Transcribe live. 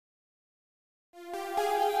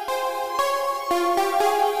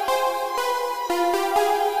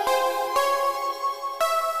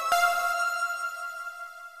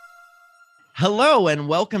Hello and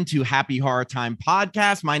welcome to Happy Horror Time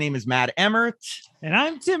Podcast. My name is Matt Emmert. And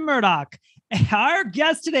I'm Tim Murdoch. Our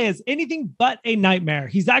guest today is anything but a nightmare.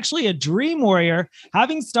 He's actually a dream warrior,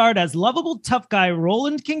 having starred as lovable tough guy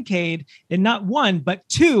Roland Kincaid in not one, but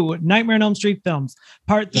two Nightmare on Elm Street films.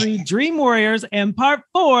 Part 3, Dream Warriors, and Part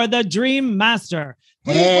 4, The Dream Master.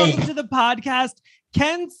 Please welcome to the podcast,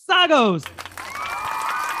 Ken Sagoes.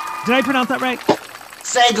 Did I pronounce that right?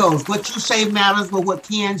 Sagoes. What you say matters, but what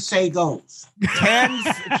Ken say goes.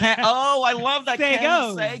 Oh, I love that.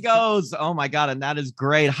 Sagoes. Ken Sagoes. Oh my God. And that is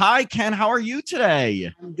great. Hi, Ken. How are you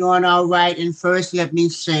today? I'm doing all right. And first, let me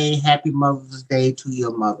say happy Mother's Day to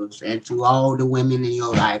your mothers and to all the women in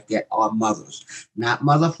your life that are mothers. Not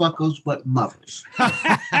motherfuckers, but mothers.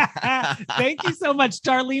 Thank you so much.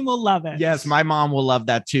 Darlene will love it. Yes, my mom will love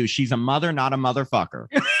that too. She's a mother, not a motherfucker.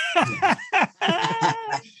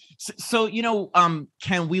 So,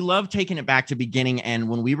 Ken, we love taking it back to beginning. And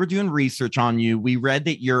when we were doing research on you, we read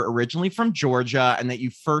that you're originally from Georgia and that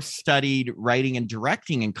you first studied writing and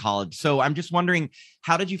directing in college. So I'm just wondering,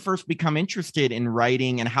 how did you first become interested in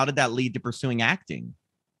writing and how did that lead to pursuing acting?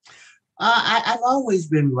 I've always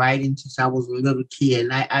been writing since I was a little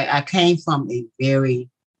kid. And I came from a very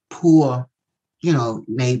poor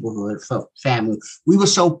neighborhood family. We were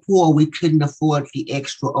so poor we couldn't afford the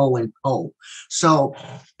extra O and O. So,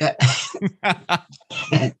 I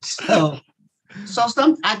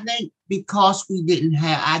think because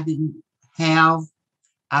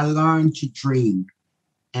I learned to dream,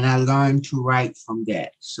 and I learned to write from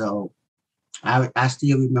that. So, I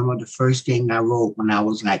still remember the first thing I wrote when I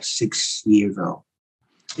was like 6 years old.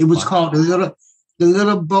 It was called the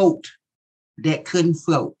little boat that couldn't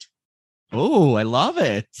float. Oh, I love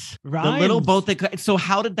it. Rhymes. The little boat that. So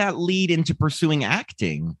how did that lead into pursuing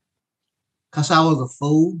acting? Because I was a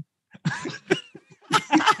fool.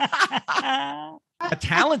 A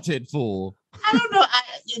talented fool. I don't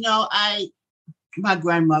know. My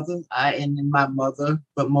grandmother, and then my mother,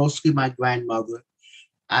 but mostly my grandmother,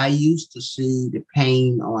 I used to see the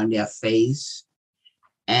pain on their face.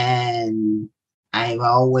 And I've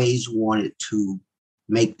always wanted to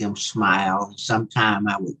make them smile. Sometimes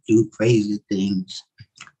I would do crazy things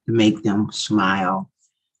to make them smile.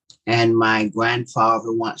 And my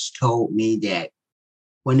grandfather once told me that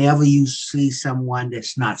whenever you see someone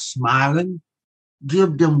that's not smiling,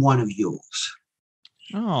 give them one of yours.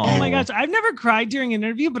 Oh my gosh. I've never cried during an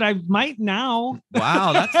interview, but I might now.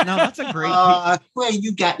 Wow. That's a great. Well,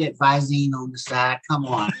 you got that Visine on the side. Come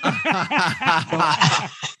on.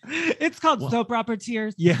 It's called soap opera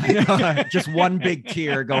tears. Yeah. Just one big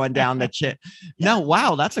tear going down the chin. No,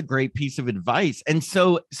 wow. That's a great piece of advice. And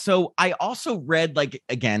so I also read,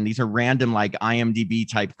 again, these are random, IMDb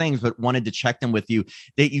type things, but wanted to check them with you,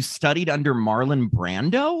 that you studied under Marlon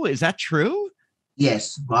Brando. Is that true?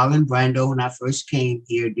 Yes, Marlon Brando, when I first came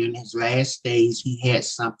here during his last days, he had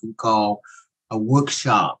something called a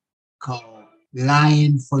workshop called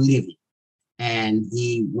Lying for Living. And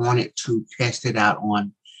he wanted to test it out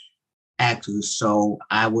on actors. So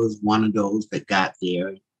I was one of those that got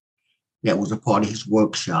there. That was a part of his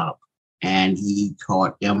workshop. And he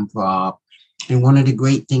taught improv. And one of the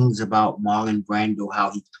great things about Marlon Brando,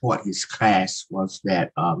 how he taught his class, was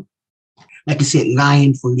that, like I said,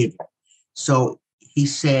 lying for living. So he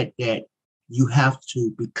said that you have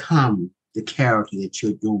to become the character that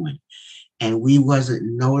you're doing. And we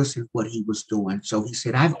wasn't noticing what he was doing. So he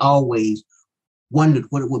said, I've always wondered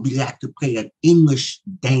what it would be like to play an English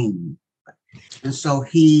dame. And so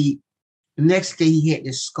the next day he had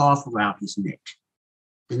this scarf around his neck.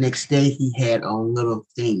 The next day he had on little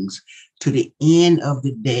things. To the end of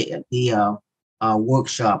the day, the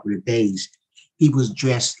workshop of the days, he was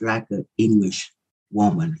dressed like an English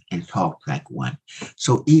woman and talked like one.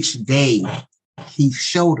 So each day he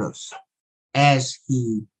showed us as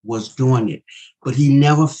he was doing it, but he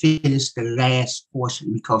never finished the last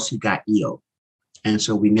portion because he got ill. And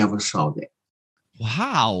so we never saw that.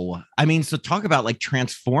 Wow. I mean, so talk about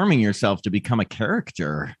transforming yourself to become a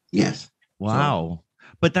character. Yes. Wow.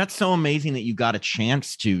 But that's so amazing that you got a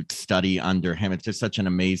chance to study under him. It's just such an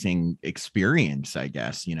amazing experience, I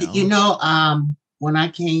guess, When I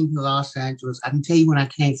came to Los Angeles, I can tell you when I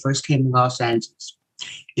first came to Los Angeles,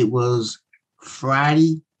 it was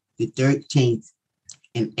Friday the 13th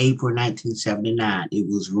in April 1979. It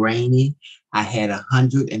was rainy. I had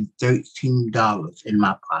 $113 in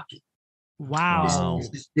my pocket. Wow.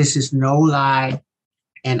 This is no lie.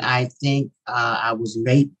 And I think I was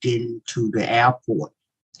late getting to the airport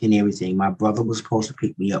and everything. My brother was supposed to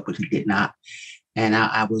pick me up, but he did not. And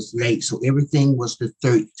I was late. So everything was the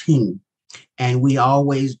 13th. And we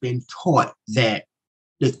always been taught that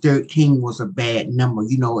that 13 was a bad number.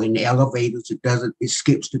 You know, in the elevators, it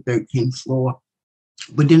skips the 13th floor.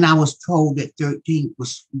 But then I was told that 13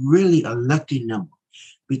 was really a lucky number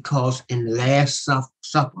because in the Last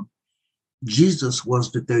Supper, Jesus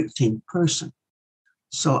was the 13th person.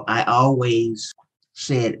 So I always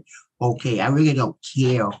said, okay, I really don't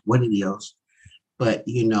care what it is, but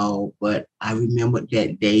but I remembered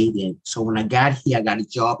that day. Then, so when I got here, I got a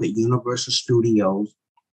job at Universal Studios.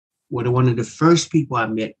 Where one of the first people I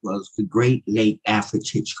met was the great late Alfred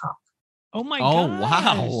Hitchcock. Oh my Oh, gosh.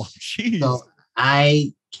 wow. Jeez. So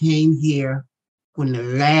I came here when the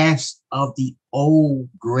last of the old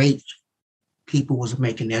great people was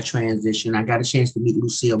making their transition. I got a chance to meet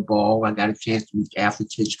Lucille Ball. I got a chance to meet Alfred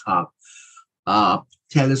Hitchcock.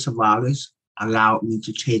 Telly Savalas allowed me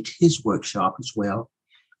to take his workshop as well.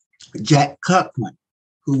 Jack Kirkman,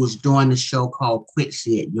 who was doing the show called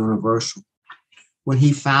Quincy at Universal, when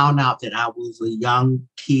he found out that I was a young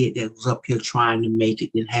kid that was up here trying to make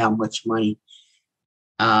it, didn't have much money.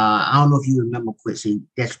 I don't know if you remember Quincy.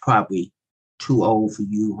 That's probably too old for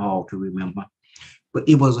you all to remember. But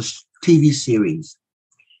it was a TV series.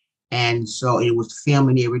 And so it was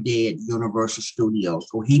filming every day at Universal Studios.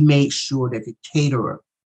 So he made sure that the caterer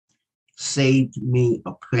saved me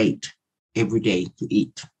a plate every day to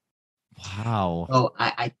eat. Wow. So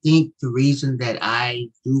I think the reason that I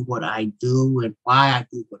do what I do and why I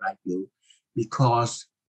do what I do, because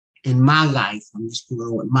in my life, I'm just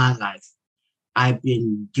going with my life, I've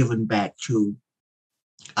been given back to,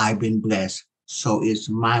 I've been blessed. So it's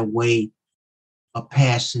my way of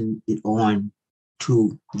passing it on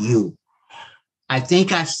to you. I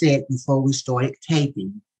think I said before we started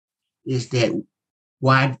taping is that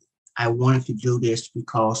why I wanted to do this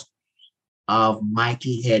because of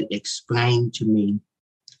Mikey had explained to me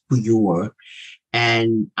who you were.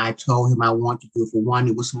 And I told him I wanted to do it. For one,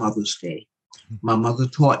 it was Mother's Day. My mother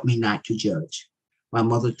taught me not to judge. My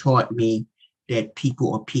mother taught me that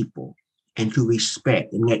people are people and to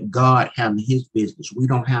respect and let God handle his business. We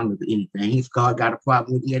don't handle anything. If God got a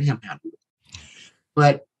problem with it, let him handle it.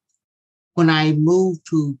 But when I moved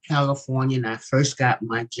to California and I first got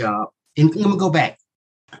my job, and let me go back.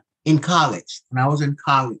 In college, when I was in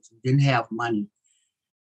college and didn't have money,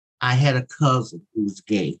 I had a cousin who was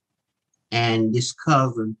gay. And this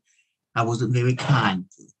cousin, I wasn't very kind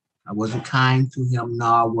to. I wasn't kind to him,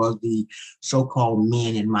 nor was the so-called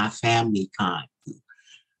men in my family kind to.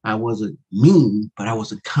 I wasn't mean, but I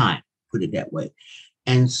wasn't kind, put it that way.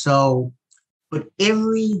 And so, but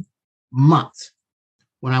every month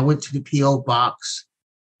when I went to the P.O. box,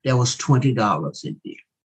 there was $20 in there.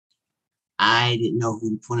 I didn't know who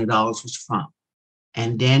the $20 was from.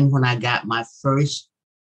 And then when I got my first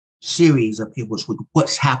series of papers with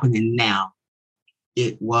What's Happening Now,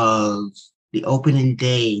 it was the opening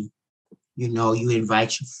day. You know, you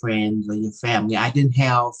invite your friends or your family. I didn't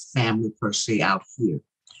have family per se out here,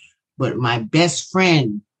 but my best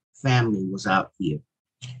friend family was out here.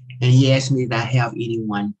 And he asked me, did I have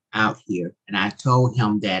anyone out here? And I told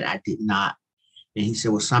him that I did not. And he said,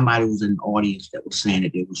 well, somebody was in the audience that was saying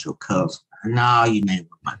that it was your cousin. No, your name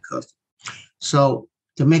was my cousin. So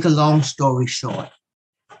to make a long story short,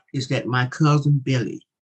 is that my cousin Billy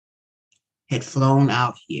had flown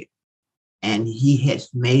out here and he had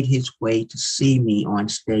made his way to see me on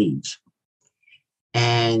stage.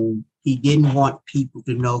 And he didn't want people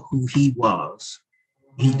to know who he was.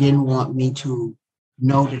 He didn't want me to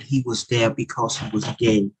know that he was there because he was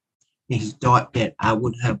gay. And he thought that I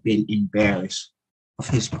would have been embarrassed of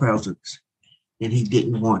his presence. And he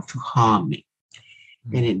didn't want to harm me.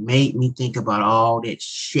 And it made me think about all that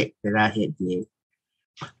shit that I had did,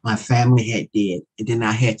 my family had did, and then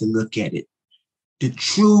I had to look at it. The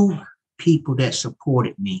true people that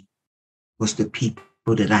supported me was the people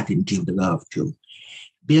that I didn't give the love to.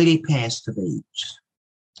 Billy passed of age,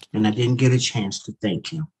 and I didn't get a chance to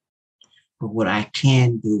thank him. But what I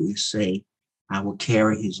can do is say, I will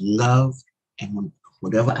carry his love and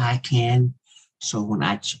whatever I can. So when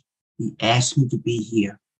he asked me to be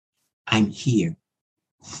here, I'm here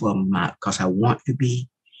because I want to be,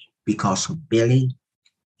 because of Billy,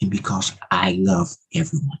 and because I love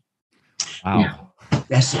everyone. Wow. Now,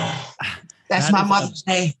 that's it. That's my Mother's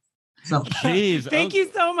Day. So, Jeez. Thank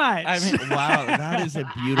you so much. I mean, wow, that is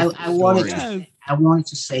a beautiful story. I wanted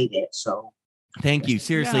to say that. So thank you.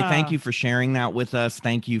 Seriously, Yeah. thank you for sharing that with us.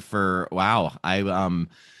 Thank you for wow.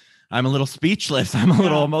 I'm a little speechless. I'm a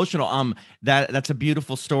little emotional. That's a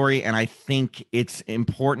beautiful story, and I think it's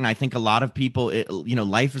important. I think a lot of people,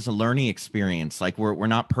 life is a learning experience. Like we're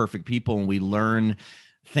not perfect people, and we learn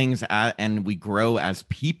things and we grow as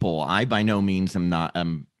people. I by no means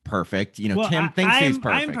am perfect. You know, Well, Tim thinks he's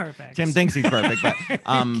perfect. I'm perfect. Tim thinks he's perfect,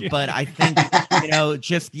 but I think, you know,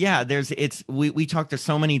 just, yeah, we talk to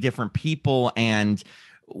so many different people, and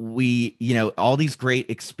we, you know, all these great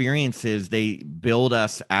experiences, they build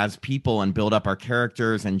us as people and build up our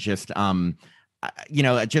characters, and just, you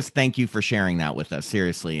know, just thank you for sharing that with us,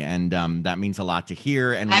 seriously. And that means a lot to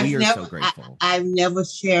hear, and we are so grateful. I've never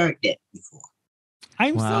shared that before.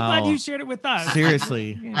 I'm so glad you shared it with us.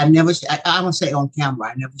 Seriously. I've never, I won't say on camera.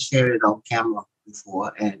 I never shared it on camera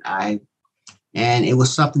before. And it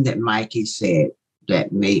was something that Mikey said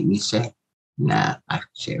that made me say, nah, I can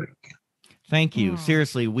share it again. Thank you.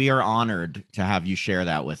 Seriously, we are honored to have you share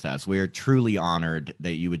that with us. We are truly honored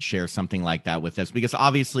that you would share something like that with us, because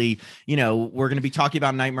obviously, you know, we're going to be talking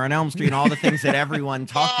about Nightmare on Elm Street and all the things that everyone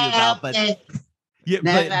talked to you about, but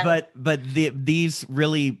yeah, but these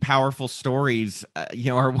really powerful stories,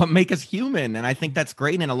 you know, are what make us human. And I think that's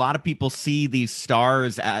great. And a lot of people see these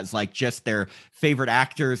stars as like just their favorite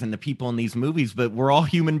actors and the people in these movies, but we're all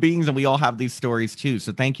human beings and we all have these stories too.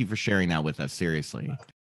 So thank you for sharing that with us. Seriously.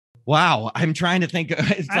 Wow. I'm trying to think.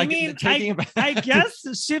 It's like, I mean, I guess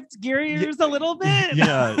shift gears a little bit.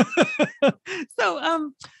 Yeah.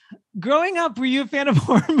 So, growing up, were you a fan of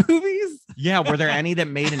horror movies? Yeah. Were there any that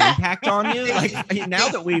made an impact on you? Like, now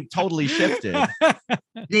that we've totally shifted.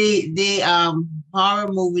 The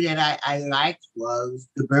horror movie that I liked was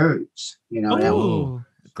The Birds. You know, that was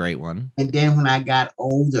a great one. And then when I got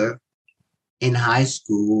older in high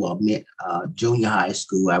school or junior high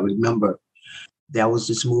school, I remember there was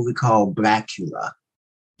this movie called Blackula.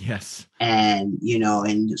 Yes. And, you know,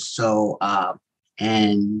 and so,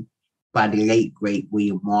 and by the late, great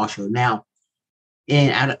William Marshall. Now,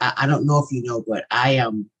 and I don't know if you know, but I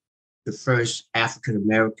am the first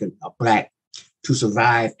African-American or Black to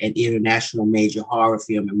survive an international major horror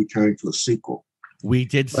film and return to a sequel. We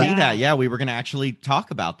did see that. Yeah, we were going to actually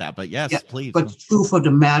talk about that, but yes, please. But the truth of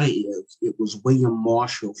the matter is, it was William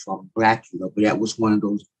Marshall from Blackula, but that was one of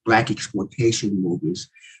those Black exploitation movies.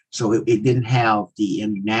 So it didn't have the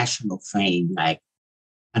international fame like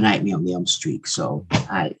A Nightmare on Elm Street. So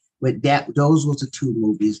those were the two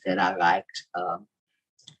movies that I liked.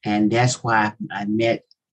 And that's why I met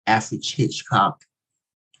Alfred Hitchcock.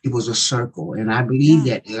 It was a circle. And I believe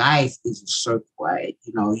that life is a circle.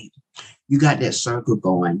 You know, you got that circle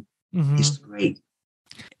going. Mm-hmm. It's great.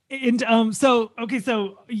 And so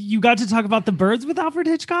you got to talk about The Birds with Alfred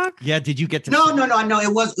Hitchcock? Yeah, did you get to No.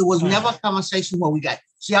 It was never a conversation where we got.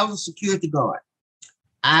 See, I was a security guard.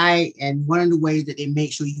 And one of the ways that they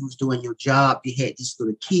make sure you was doing your job, they had these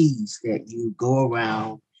little keys that you go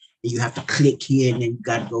around and you have to click here and then you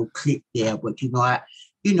got to go click there. But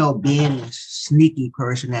being a sneaky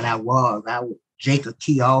person that I would jake a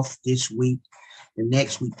key off this week. The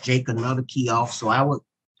next week, jake another key off. So I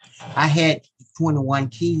had 21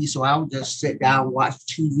 keys, so I would just sit down, watch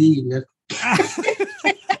TV. And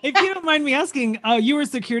if you don't mind me asking, you were a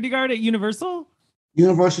security guard at Universal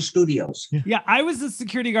Studios. Yeah, I was a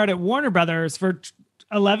security guard at Warner Brothers for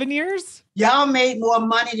 11 years. Y'all made more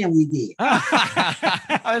money than we did.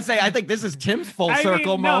 I would say, I think this is Tim's full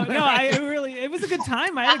circle moment. No, it was a good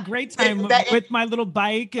time. I had a great time with my little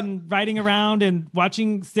bike and riding around and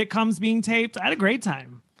watching sitcoms being taped. I had a great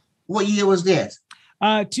time. What year was this?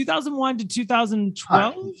 2001 to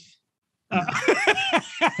 2012. Y'all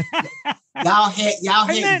had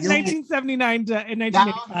 1979 to 1985.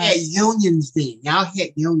 Y'all had unions then. Y'all had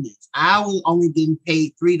unions. I was only getting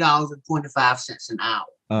paid $3.25 an hour.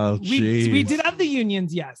 Oh, we did have the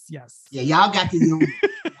unions. Yes. Yeah, y'all got the unions.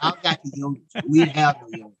 We didn't have no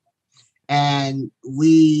unions. And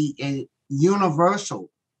Universal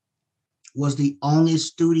was the only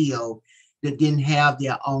studio that didn't have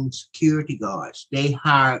their own security guards. They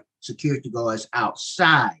hired security guards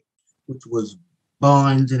outside, which was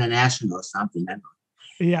Barnes International or something.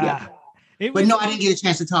 Yeah. I didn't get a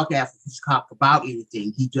chance to talk to Alfred Hitchcock about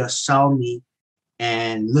anything. He just saw me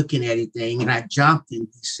and looking at everything, and I jumped and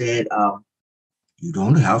he said, you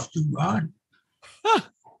don't have to run.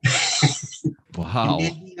 Wow.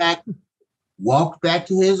 And then he walked back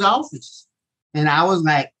to his office. And I was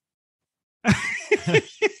like,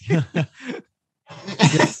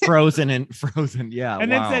 frozen. Yeah.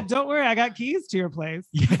 And then said, don't worry, I got keys to your place.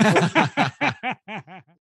 Yeah.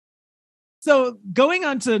 So going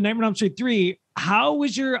on to Nightmare on Elm Street 3, what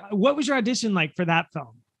was your audition like for that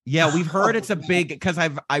film? Yeah, we've heard it's a big, because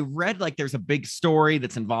I read like there's a big story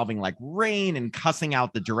that's involving like rain and cussing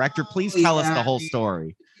out the director. Please tell us the whole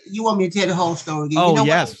story. You want me to tell the whole story?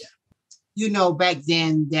 Yes. Back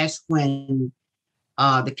then, that's when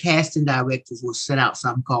the casting directors will send out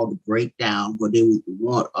something called the breakdown, where they would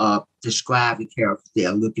want describe the characters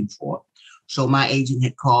they're looking for. So my agent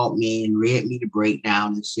had called me and read me the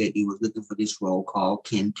breakdown and said he was looking for this role called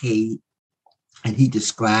Kincaid. And he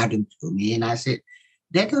described him to me. And I said,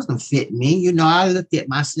 that doesn't fit me. You know, I looked at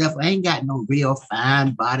myself. I ain't got no real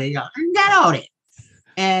fine body. I ain't got all that.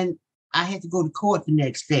 And I had to go to court the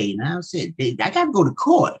next day. And I said, I got to go to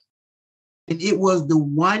court. And it was the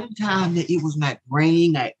one time that it was like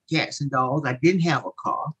raining like cats and dogs. I didn't have a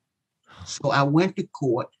car. So I went to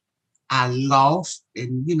court. I lost.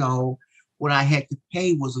 And, you know, what I had to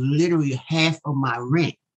pay was literally half of my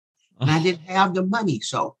rent. And I didn't have the money.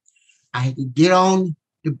 So I had to get on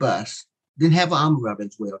the bus. Didn't have an umbrella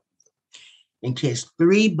as well. And catch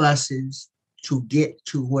 3 buses to get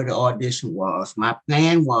to where the audition was. My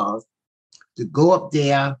plan was to go up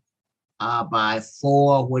there by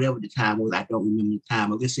 4, whatever the time was. I don't remember the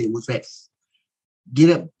time. I guess it was at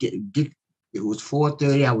it was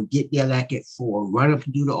 4:30. I would get there like at 4, run up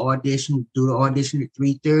and do the audition at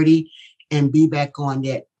 3:30, and be back on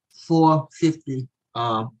that 4:50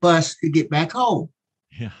 bus to get back home.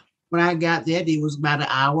 Yeah. When I got there, it was about an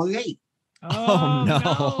hour late. Oh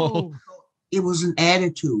no. It was an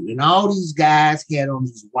attitude. And all these guys had on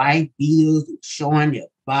these white beaters showing their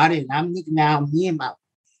body. And I'm looking down,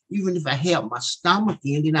 even if I held my stomach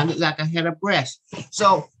in, then I looked like I had a breast.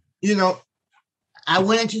 So, you know, I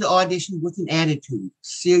went into the audition with an attitude,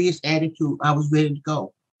 serious attitude. I was ready to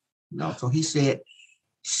go. You know, so he said,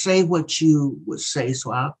 say what you would say.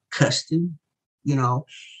 So I cussed him, you know.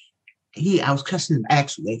 I was cussing him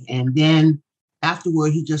actually. And then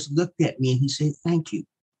afterward, he just looked at me and he said, thank you.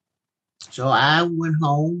 So I went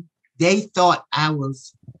home. They thought I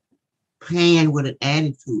was playing with an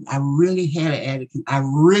attitude. I really had an attitude. I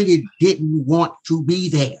really didn't want to be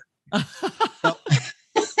there.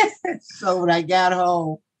 So when I got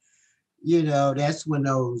home, you know, that's when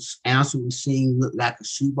those answering machines looked like a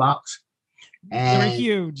shoebox. And they were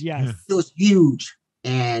huge, yes. It was huge.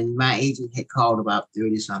 And my agent had called about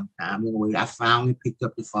 30-some time. Anyway, I finally picked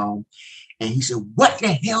up the phone and he said, what the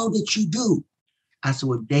hell did you do? I said,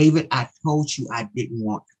 well, David, I told you I didn't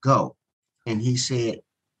want to go. And he said,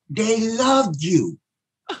 they loved you.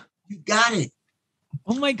 You got it.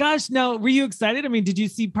 Oh my gosh. Now, were you excited? I mean, did you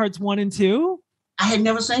see parts 1 and 2? I had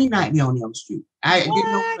never seen Nightmare on Elm Street. I didn't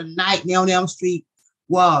know what a Nightmare on Elm Street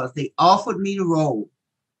was. They offered me the role.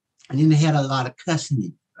 And then they had a lot of cussing in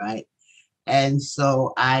it, right? And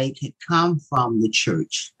so I had come from the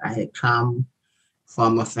church. I had come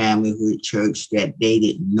from a family with church that they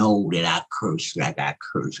didn't know that I cursed like I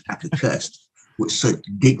cursed. I could cuss with such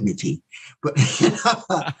dignity. But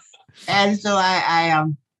and so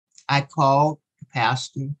I called the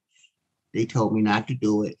pastor. They told me not to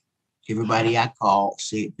do it. Everybody I called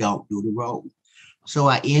said, don't do the role. So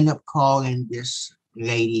I ended up calling this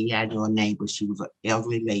lady. I know her name, but she was an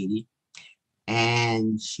elderly lady.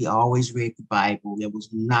 And she always read the Bible. There was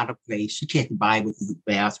not a place. She kept the Bible to the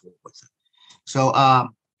bathroom with her. So I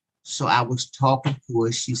was talking to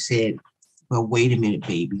her. She said, well, wait a minute,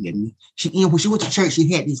 baby. And when she went to church,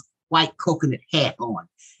 she had this white coconut hat on.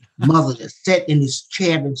 Mother that sat in this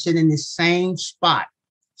chair and sit in this same spot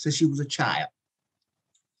since she was a child.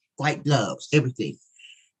 White gloves, everything.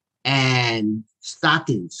 And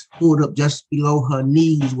stockings pulled up just below her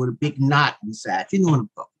knees with a big knot inside. You know what I'm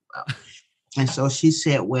talking about. And so she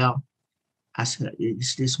said, well, I said,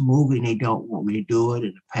 it's this movie and they don't want me to do it.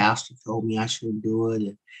 And the pastor told me I shouldn't do it.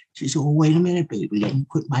 And she said, well, wait a minute, baby. Let me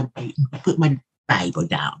put my Bible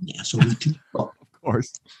down there so we can go. Of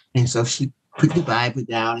course. And so she put the Bible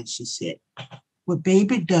down and she said, well,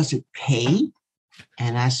 baby, does it pay?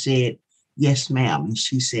 And I said, yes, ma'am. And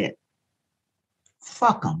she said,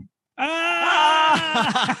 fuck them.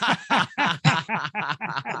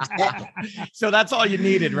 So that's all you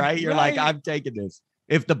needed, right? You're right. Like, I'm taking this.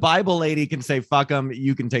 If the Bible lady can say fuck them,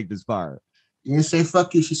 you can take this far. You didn't say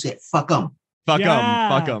fuck you. She said fuck them. Fuck them.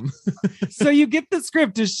 Fuck them. So you get the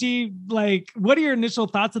script. Is she like, what are your initial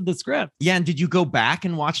thoughts of the script? Yeah. And did you go back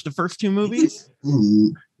and watch the first 2 movies?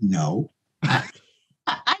 No. I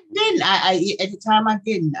didn't. I at the time I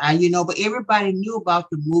didn't. But everybody knew about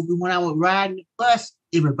the movie. When I would ride the bus,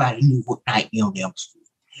 everybody knew what Nightmare on Elm Street.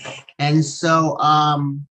 And so I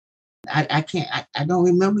don't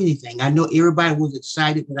remember anything. I know everybody was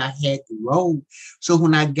excited that I had the role. So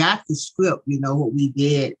when I got the script, what we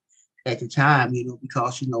did at the time,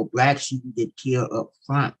 because blacks usually get killed up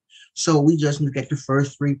front. So we just looked at the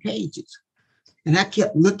first 3 pages. And I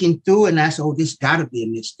kept looking through it and I said, oh, this gotta be a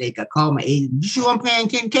mistake. I called my agent, you sure I'm playing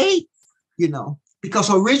Kincaid? Because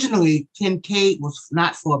originally Kincaid was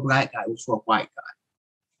not for a black guy, it was for a white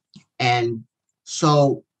guy. And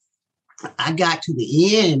so I got to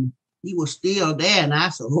the end, he was still there. And I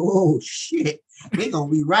said, oh shit, they're gonna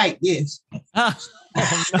rewrite this. Oh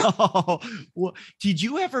no. Well, did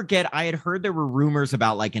you ever get, I had heard there were rumors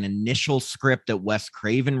about like an initial script that Wes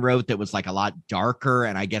Craven wrote that was like a lot darker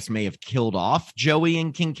and I guess may have killed off Joey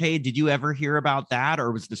and Kincaid. Did you ever hear about that,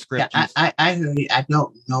 or was the Yeah, script I heard it. I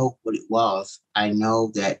don't know what it was. I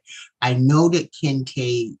know that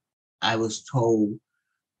Kincaid, I was told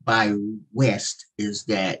by West, is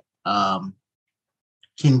that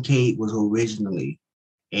Kincaid was originally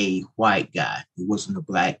a white guy. He wasn't a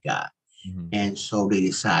black guy. Mhm. And so they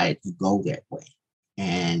decided to go that way.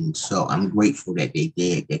 And so I'm grateful that they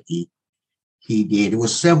did, that he did. There were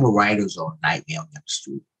several writers on Nightmare on Elm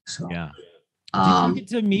Street. So Yeah. Did you get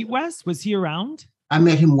to meet Wes? Was he around? I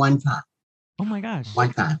met him one time. Oh my gosh.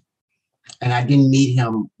 One time. And I didn't meet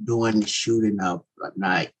him during the shooting of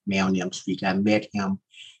Nightmare on Elm Street. I met him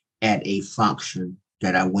at a function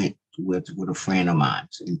that I went with a friend of mine,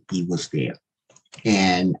 and he was there.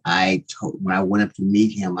 And when I went up to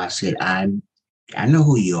meet him, I said, I know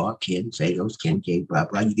who you are, Ken Sagoes, Kincaid, blah,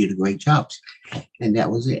 blah. You did a great job. And that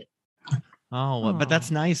was it. Oh, but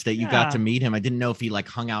that's nice that you got to meet him. I didn't know if he like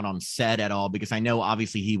hung out on set at all, because I know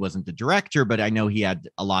obviously he wasn't the director, but I know he had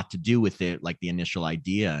a lot to do with it, like the initial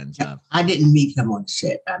idea and stuff. I didn't meet him on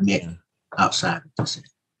set. I met him outside of the set.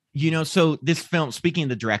 You know, so this film, speaking of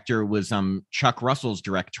the director, was Chuck Russell's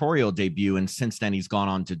directorial debut, and since then he's gone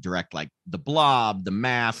on to direct like The Blob, The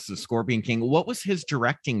Mask, The Scorpion King. What was his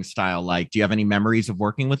directing style like? Do you have any memories of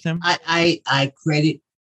working with him? I credit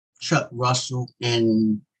Chuck Russell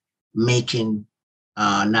in making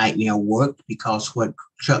Nightmare work, because what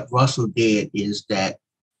Chuck Russell did is that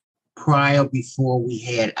before we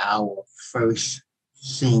had our first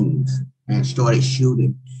scenes and started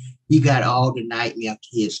shooting, he got all the Nightmare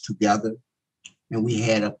kids together, and we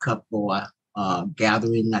had a couple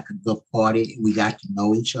gathering, like a good party, and we got to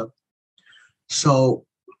know each other. So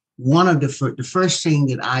one of the first scene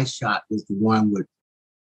that I shot was the one with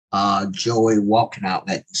Joey walking out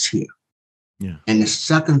like this here. Yeah. And the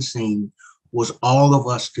second scene was all of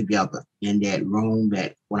us together in that room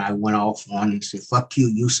that when I went off on and said, fuck you,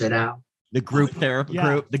 you sit down. The group therapy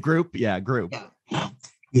group, group. Yeah.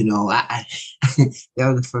 You know, I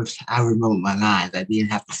that was the first I remember my lines. I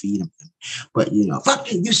didn't have to feed them. But you know, fuck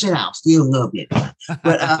you, you sit down, still love it.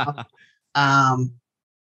 But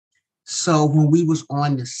so when we was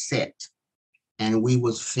on the set and we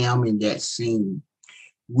was filming that scene,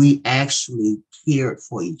 we actually cared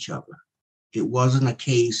for each other. It wasn't a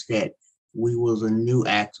case that we was a new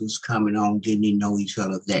actors coming on, getting to know each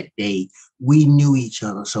other that day. We knew each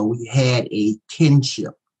other. So we had a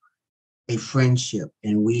kinship, a friendship,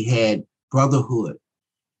 and we had brotherhood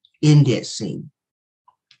in that scene.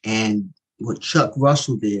 And what Chuck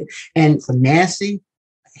Russell did, and for Nancy,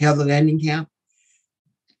 Heather Landing-Camp,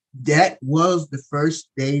 that was the first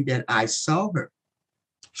day that I saw her.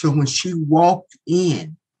 So when she walked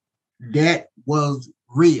in, that was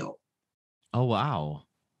real. Oh, wow.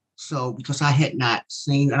 So because I had not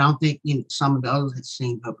seen, and I don't think some of the others had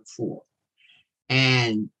seen her before.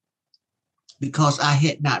 And because I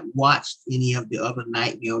had not watched any of the other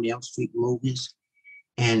Nightmare on Elm Street movies,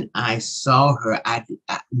 and I saw her,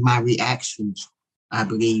 my reactions, I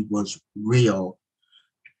believe, was real.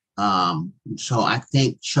 So I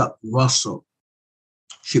think Chuck Russell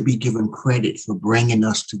should be given credit for bringing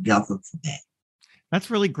us together for that. That's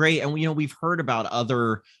really great. And, you know, we've heard about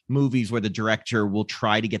other movies where the director will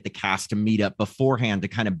try to get the cast to meet up beforehand to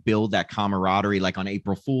kind of build that camaraderie. Like on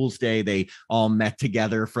April Fool's Day, they all met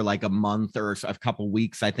together for like a month or a couple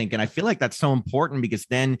weeks, I think. And I feel like that's so important, because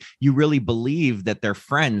then you really believe that they're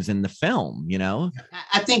friends in the film, you know?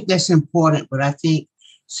 I think that's important, but I think,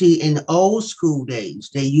 see, in the old school days,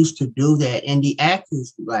 they used to do that, and the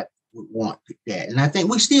actors would want that. And I think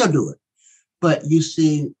we still do it. But you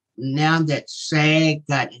see, now that SAG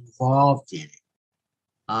got involved in it,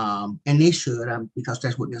 and they should, because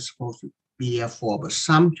that's what they're supposed to be there for, but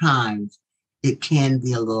sometimes it can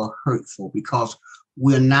be a little hurtful because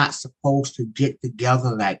we're not supposed to get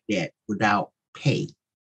together like that without pay.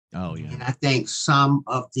 Oh, yeah. And I think some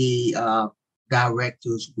of the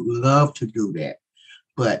directors would love to do that,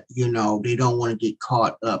 but, you know, they don't want to get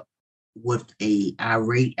caught up with a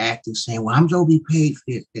irate actor saying, well, I'm going to be paid for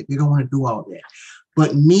this. They don't want to do all that.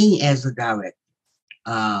 But me as a director,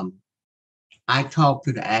 I talk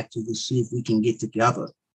to the actors to see if we can get together,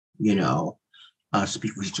 you know,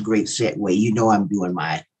 speak, which is a great segue. You know, I'm doing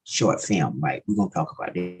my short film, right? We're going to talk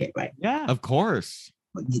about that, right? Yeah. Of course.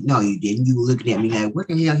 But no, you didn't. You were looking at me like, what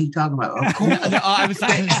the hell are you talking about? Of course.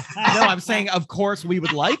 I'm saying, of course, we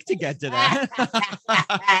would like to get to that.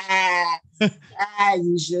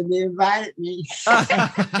 You shouldn't have invited me.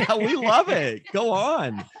 We love it. Go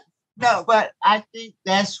on. No, but I think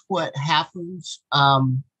that's what happens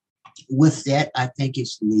with that. I think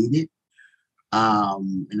it's needed.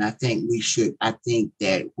 And I think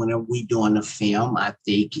that whenever we doing a film, I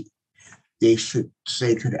think they should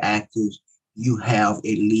say to the actors, you have at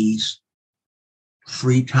least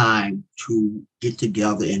free time to get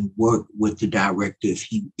together and work with the director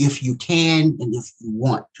if you can and if you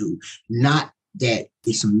want to, not that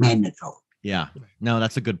it's mandatory. Yeah, no,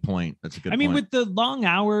 that's a good point. I mean, with the long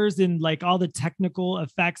hours and like all the technical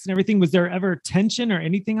effects and everything, was there ever tension or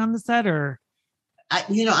anything on the set? Or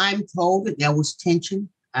I'm told that there was tension.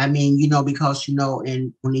 I mean, because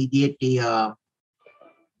and when he did the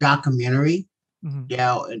documentary,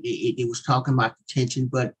 yeah, it was talking about the tension,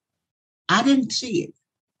 but I didn't see it.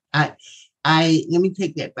 I let me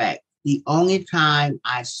take that back. The only time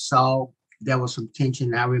I saw there was some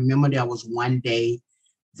tension, I remember there was one day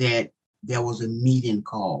that there was a meeting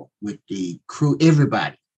call with the crew,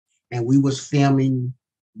 everybody, and we was filming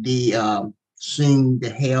the sing the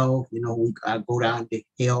hell. I go down the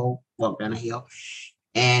hill, walk down the hill,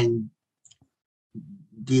 and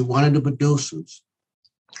one of the producers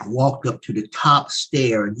walked up to the top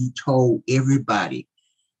stair and he told everybody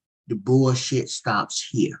the bullshit stops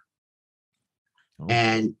here. Oh.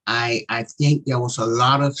 And I think there was a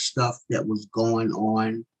lot of stuff that was going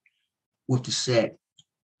on with the set.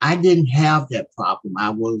 I didn't have that problem. I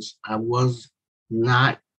was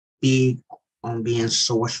not big on being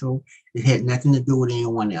social. It had nothing to do with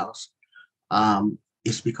anyone else.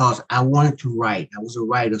 It's because I wanted to write. I was a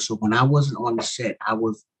writer. So when I wasn't on the set, I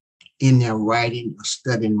was in there writing or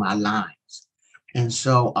studying my lines. And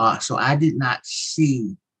so I did not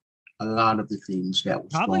see a lot of the things that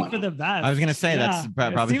was probably going for the best. I was gonna say that's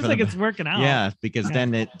probably it seems like it's working out. Yeah, because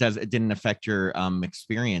then it didn't affect your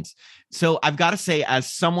experience. So I've got to say,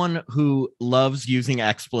 as someone who loves using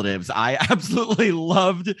expletives, I absolutely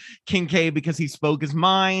loved Kincaid because he spoke his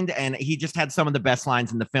mind and he just had some of the best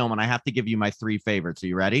lines in the film. And I have to give you my 3 favorites. Are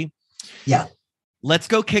you ready? Yeah. Let's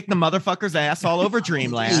go kick the motherfucker's ass all over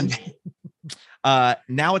Dreamland.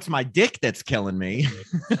 Now it's my dick that's killing me.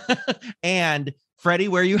 And Freddie,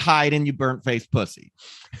 where you hiding, you burnt face pussy.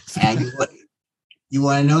 And you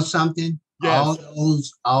want to know something? Yes.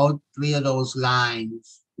 All 3 of those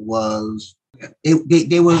lines was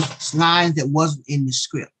they was lines that wasn't in the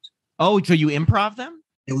script. Oh, so you improv them?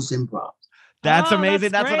 It was improv. That's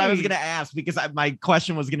amazing. That's what I was going to ask, because my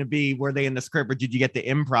question was going to be, were they in the script or did you get the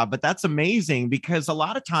improv? But that's amazing, because a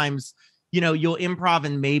lot of times, you'll improv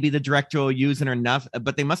and maybe the director will use it enough,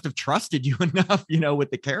 but they must have trusted you enough,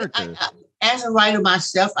 with the character. As a writer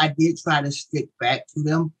myself, I did try to stick to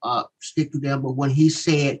them. But when he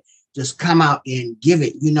said, just come out and give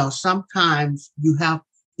it, sometimes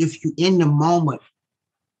if you're in the moment,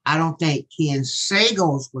 I don't think Ken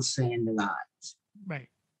Sagoes was saying the lines. Right.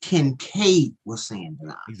 Kincaid was saying the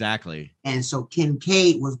lines. Exactly. And so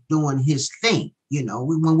Kincaid was doing his thing.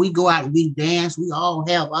 When we go out and we dance, we all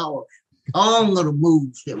have our own little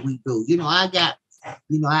moves that we do.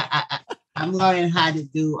 I'm learning how to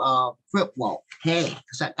do crip walk. Hey,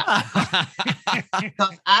 because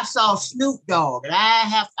I saw Snoop Dogg,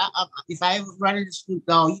 and if I ever run into Snoop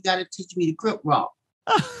Dogg, you got to teach me the crip walk.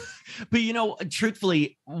 But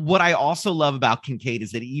truthfully, what I also love about Kincaid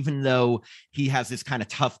is that even though he has this kind of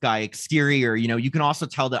tough guy exterior, you can also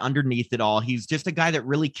tell that underneath it all, he's just a guy that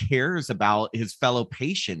really cares about his fellow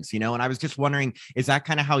patients, and I was just wondering, is that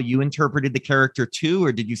kind of how you interpreted the character too,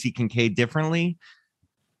 or did you see Kincaid differently?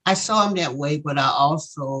 I saw him that way, but I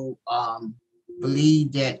also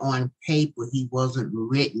believe that on paper, he wasn't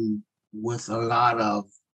written with a lot of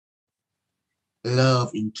love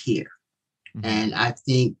and care. Mm-hmm. And I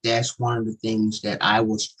think that's one of the things that I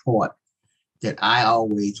was taught that I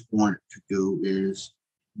always wanted to do, is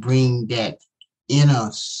bring that inner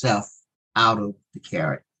self out of the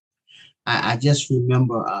character. I just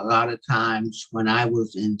remember a lot of times when I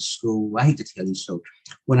was in school, I hate to tell you so,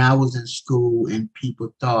 when I was in school and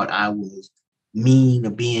people thought I was mean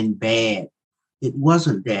or being bad, it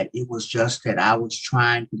wasn't that. It was just that I was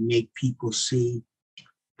trying to make people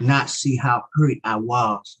not see how hurt I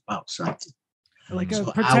was about something. Like a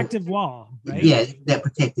protective wall, right? Yeah, that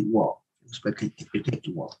protective wall.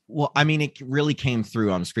 Protective wall. Well, I mean, it really came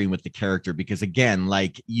through on screen with the character, because again,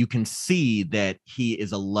 like, you can see that he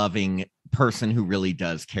is a loving person who really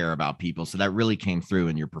does care about people. So that really came through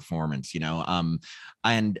in your performance,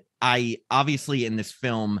 and I obviously in this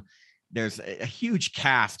film, there's a huge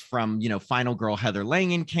cast from, Final Girl Heather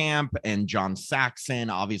Langenkamp and John Saxon,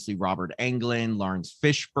 obviously Robert Englund, Lawrence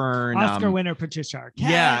Fishburne, Oscar winner Patricia Arquette.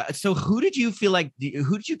 Yeah. So who did you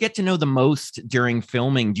get to know the most during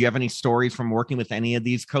filming? Do you have any stories from working with any of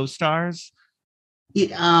these co-stars?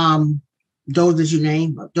 It, those that you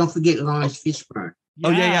name, don't forget Lawrence Fishburne. Oh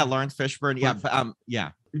yeah, Lawrence Fishburne. Yeah,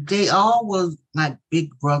 yeah. They all was like big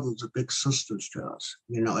brothers or big sisters to us,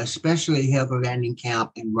 especially Heather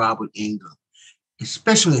Langenkamp and Robert Englund.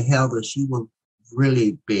 Especially Heather, she was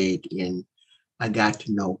really big, and I got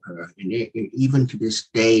to know her. And even to this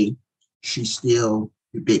day, she's still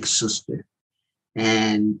the big sister,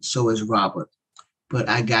 and so is Robert. But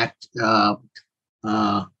I got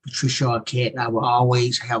Patricia Arquette. I will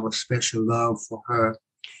always have a special love for her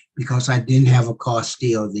because I didn't have a car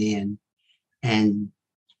still then. And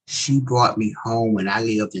she brought me home when I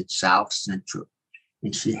lived in South Central.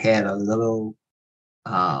 And she had a little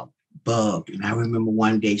bug. And I remember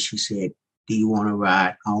one day she said, "Do you want to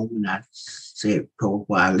ride home?" And I said, "Told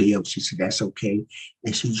where I live." She said, "That's okay."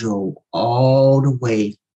 And she drove all the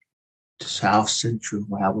way to South Central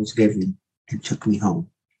where I was living and took me home.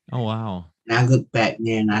 Oh, wow. And I looked back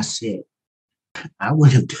there and I said, I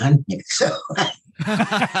would have done it. So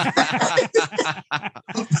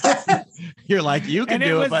you're like, you can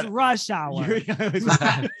do it, but rush hour.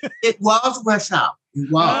 It was rush hour.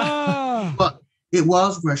 It was. But it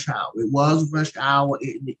was rush hour. It was rush hour.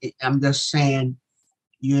 I'm just saying,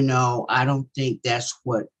 I don't think that's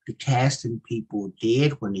what the casting people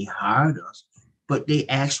did when they hired us, but they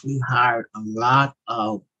actually hired a lot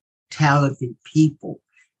of talented people,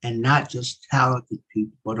 and not just talented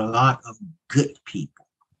people, but a lot of good people.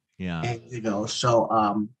 Yeah. And, so,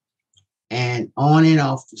 and on and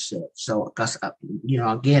off the set. So, because,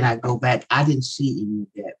 again, I go back, I didn't see any of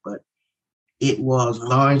that, but it was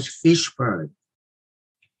Lawrence Fishburne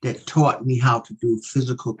that taught me how to do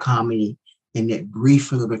physical comedy in that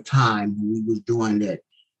brief little time when we was doing that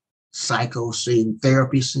psycho scene,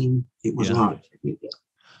 therapy scene. It was Lawrence that did that.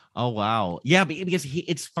 Oh, wow. Yeah, because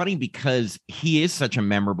it's funny because he is such a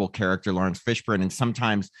memorable character, Lawrence Fishburne, and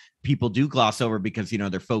sometimes people do gloss over because,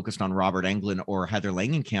 they're focused on Robert Englund or Heather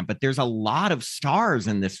Langenkamp, but there's a lot of stars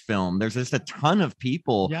in this film. There's just a ton of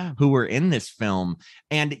people who were in this film.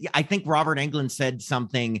 And I think Robert Englund said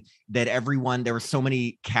something that there were so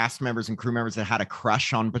many cast members and crew members that had a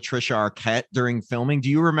crush on Patricia Arquette during filming. Do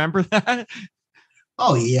you remember that?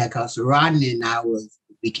 Oh, yeah, because Rodney and I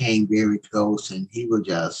became very close, and he was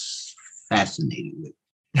just fascinated with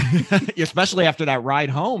it. Especially after that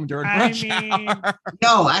ride home during rush hour.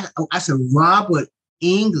 No, I said Robert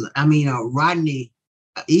Englund. Rodney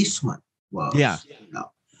Eastman was. Yeah.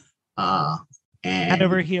 And head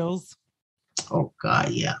over heels. Oh God,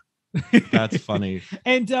 yeah. That's funny.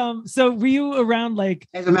 And so were you around like?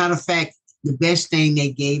 As a matter of fact, the best thing they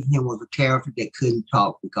gave him was a character that couldn't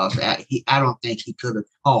talk, because I don't think he could have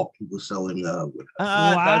talked. He was so in love with her.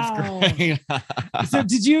 Wow. That's great. So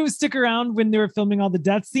did you stick around when they were filming all the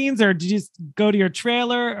death scenes, or did you just go to your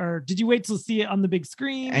trailer, or did you wait till see it on the big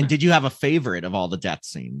screen? And did you have a favorite of all the death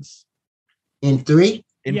scenes? In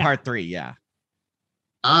part 3, yeah.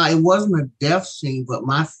 It wasn't a death scene, but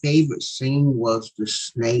my favorite scene was the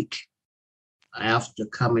snake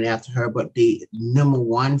coming after her. But the number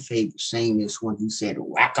one favorite scene is when he said,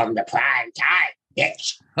 "Welcome to prime time,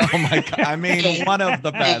 bitch." Oh my God. One of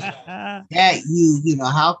the best. That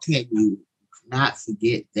how can you not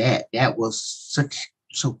forget that? That was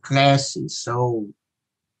so classy. So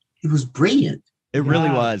it was brilliant. It really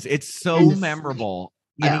was. It's so memorable.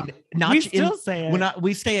 Yeah. We say it.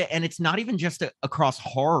 We say it, and it's not even just across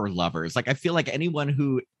horror lovers. Like, I feel like anyone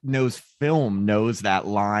who knows film knows that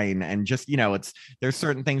line, and just there's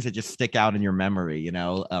certain things that just stick out in your memory.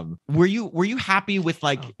 Were you happy with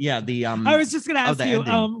the I was just gonna ask you,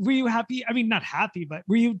 were you happy? Not happy, but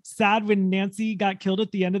were you sad when Nancy got killed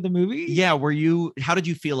at the end of the movie? Yeah. How did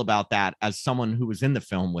you feel about that as someone who was in the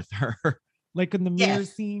film with her? Like in the mirror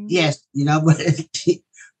scene? Yes,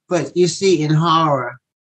 but you see, in horror,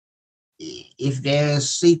 if there's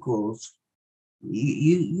sequels,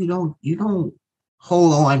 you don't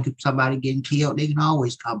hold on to somebody getting killed. They can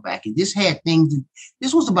always come back. And this had things.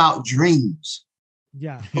 This was about dreams.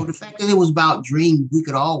 Yeah. So the fact that it was about dreams, we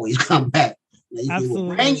could always come back. If Absolutely. It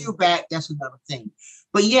will bring you back. That's another thing.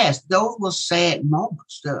 But yes, those were sad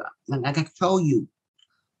moments. Like I told you,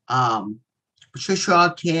 Patricia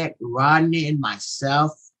Arquette, Rodney, and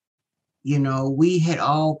myself, we had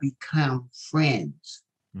all become friends.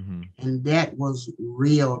 Mm-hmm. And that was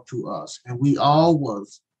real to us. And we all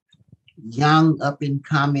was young, up and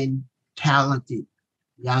coming, talented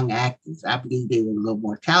young actors. I believe they were a little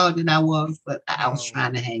more talented than I was, but I was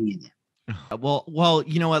trying to hang in there. Well,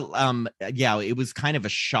 you know what? It was kind of a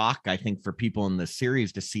shock, I think, for people in the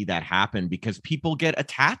series to see that happen, because people get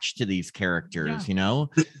attached to these characters,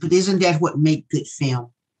 But isn't that what makes good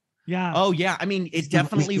film? Yeah. Oh yeah. I mean, it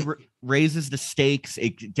definitely raises the stakes.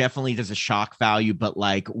 It definitely does a shock value, but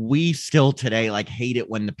like we still today like hate it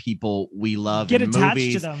when the people we love Get in attached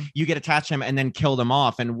movies, to them. you get attached to them and then kill them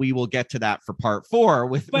off. And we will get to that for part 4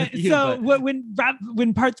 with you.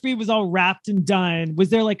 When part 3 was all wrapped and done, was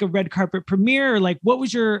there like a red carpet premiere, or like what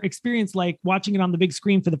was your experience like watching it on the big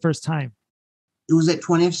screen for the first time? It was at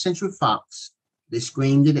 20th Century Fox. They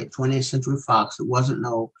screened it at 20th Century Fox. It wasn't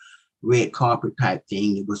no red carpet type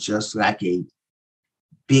thing. It was just like a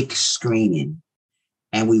big screening.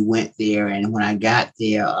 And we went there. And when I got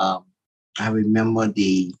there, I remember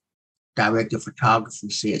the director of photography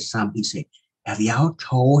said something. He said, have y'all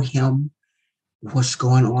told him what's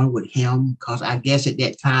going on with him? Because I guess at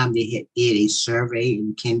that time they had did a survey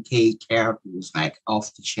and Kincaid character was like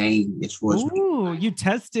off the chain. Ooh, you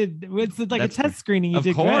tested. It's like a test screening. You did,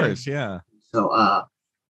 of course, great. Yeah. So,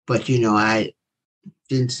 but I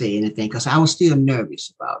didn't say anything because I was still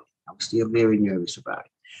nervous about it. I was still very nervous about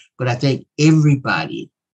it. But I think they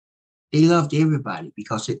loved everybody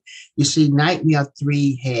because you see, Nightmare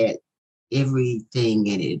 3 had everything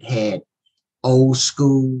in it. It had old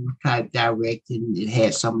school type directing. It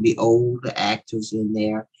had some of the older actors in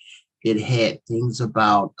there. It had things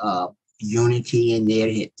about unity in there.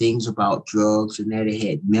 It had things about drugs in there. It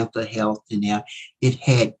had mental health in there. It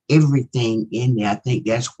had everything in there. I think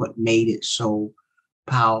that's what made it so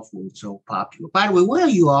powerful and so popular. By the way, where are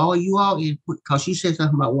you all? Are you all in? Because you said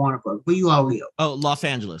something about Warner Brothers. Where you all live? Oh, Los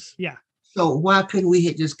Angeles. Yeah. So why couldn't we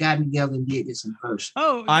have just gotten together and did this in person?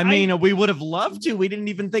 Oh, I mean, we would have loved to. We didn't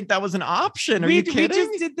even think that was an option. Are you kidding?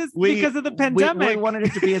 We just did this because of the pandemic. We wanted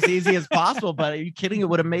it to be as easy as possible, but are you kidding? It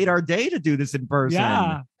would have made our day to do this in person.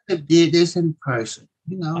 Yeah. I did this in person.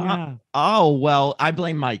 Oh, well, I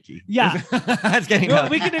blame Mikey. Yeah. Well,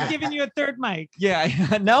 we could have given you a third mic.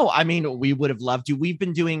 Yeah. No, I mean, we would have loved to. We've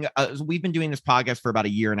been doing this podcast for about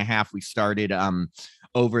 1.5 years. We started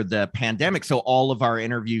over the pandemic. So all of our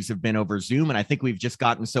interviews have been over Zoom. And I think we've just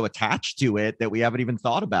gotten so attached to it that we haven't even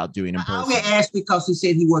thought about doing in person. I only asked because he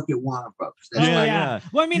said he worked at Warner Brothers. Yeah.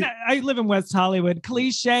 Well, I mean, I live in West Hollywood.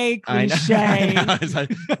 Cliche. Well,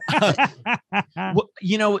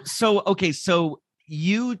 so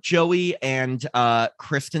you, Joey, and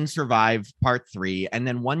Kristen survived part 3. And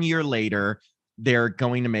then 1 year later, they're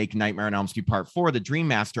going to make Nightmare on Elm Street Part 4, The Dream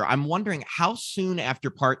Master. I'm wondering how soon after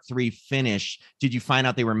Part 3 finished did you find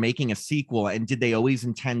out they were making a sequel? And did they always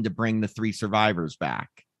intend to bring the 3 survivors back?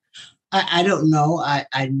 I don't know.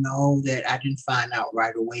 I know that I didn't find out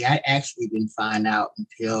right away. I actually didn't find out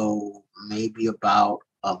until maybe about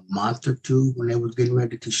a month or 2 when they was getting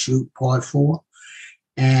ready to shoot Part 4.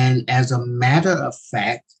 And as a matter of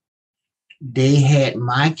fact, they had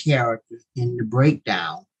my character in the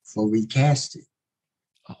breakdown for recasting.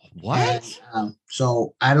 What? And,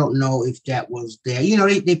 so I don't know if that was there.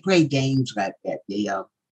 They play games like that. They,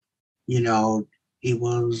 it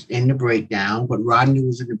was in the breakdown, but Rodney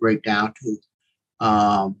was in the breakdown too,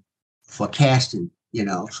 for casting.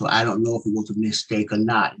 So I don't know if it was a mistake or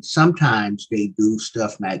not. And sometimes they do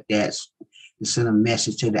stuff like that to send a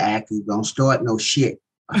message to the actors: don't start no shit.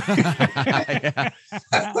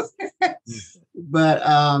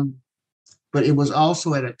 But it was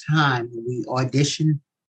also at a time when we auditioned.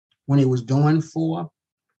 When it was doing 4,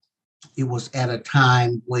 it was at a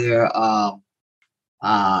time where the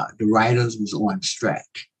writers was on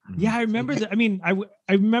strike. Yeah, I remember that. I mean, I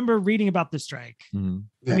remember reading about the strike. Mm-hmm.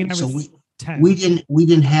 Yeah, I mean, so 10. we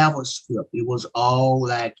didn't have a script. It was all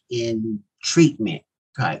like in treatment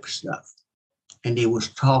type stuff, and they was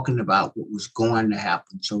talking about what was going to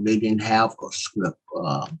happen. So they didn't have a script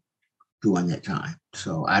during that time.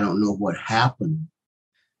 So I don't know what happened.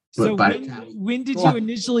 So when did you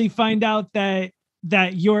initially find out that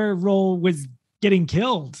your role was getting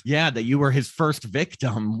killed? Yeah, that you were his first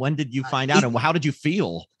victim. When did you find out, and how did you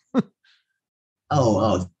feel?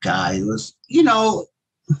 Oh God, it was,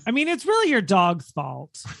 I mean, it's really your dog's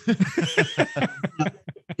fault.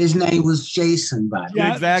 His name was Jason, by the way.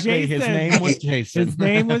 Yeah, exactly. Jason. His name was Jason. His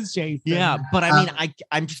name was Jason. Yeah, but I mean,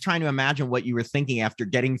 I'm just trying to imagine what you were thinking after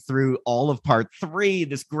getting through all of part 3,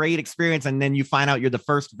 this great experience, and then you find out you're the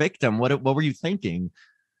first victim. What were you thinking?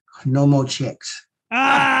 No more checks.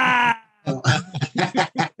 Ah!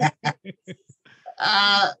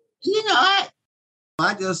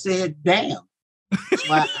 I just said, damn.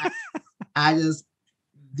 So I just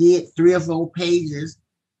did 3 or 4 pages,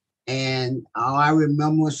 and all I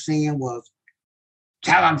remember seeing was,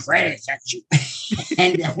 "Tell him Freddy sent you."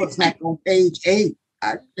 And that was like on page 8.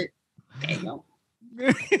 I said, damn.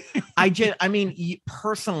 I mean,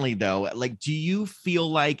 personally though, like, do you feel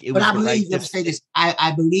like it but was? I believe, let's say this,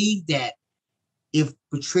 I believe that if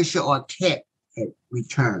Patricia Arquette had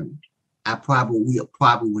returned, we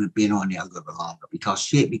probably would have been on there a little longer because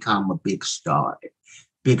she had become a big star,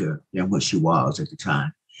 bigger than what she was at the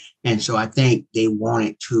time. And so I think they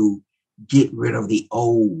wanted to get rid of the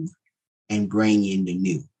old and bring in the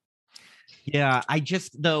new. Yeah, I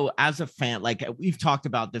just, though, as a fan, like we've talked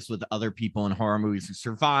about this with other people in horror movies who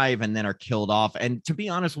survive and then are killed off. And to be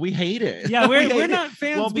honest, we hate it. Yeah, we're not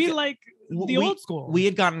fans. Well, we like the old school. We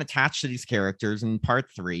had gotten attached to these characters in part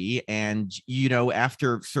 3. And,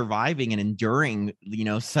 after surviving and enduring,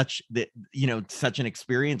 such an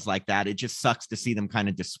experience like that, it just sucks to see them kind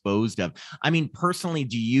of disposed of. I mean, personally,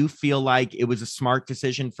 do you feel like it was a smart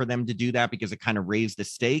decision for them to do that because it kind of raised the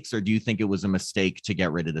stakes? Or do you think it was a mistake to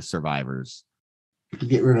get rid of the survivors? To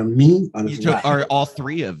get rid of me? Or all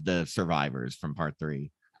 3 of the survivors from part 3?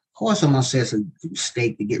 Of course, I'm gonna say it's a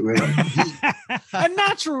mistake to get rid of me. A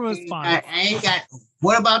natural response. I ain't got.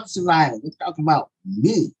 What about the survivors? Let's talk about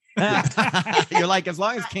me. You're like, as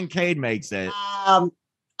long as Kincaid makes it. I'm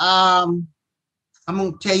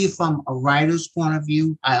gonna tell you from a writer's point of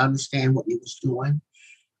view. I understand what he was doing,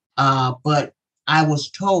 but I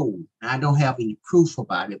was told. I don't have any proof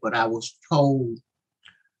about it, but I was told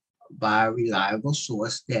by a reliable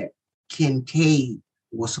source that Kincaid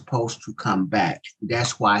was supposed to come back.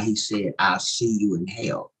 That's why he said, "I'll see you in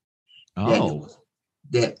hell." Oh.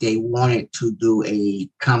 That they wanted to do a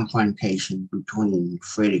confrontation between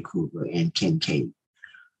Freddy Krueger and Kincaid.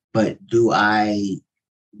 But did I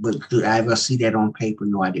ever see that on paper?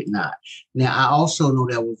 No, I did not. Now, I also know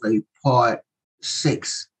there was a part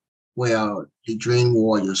 6 where the Dream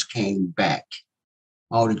Warriors came back.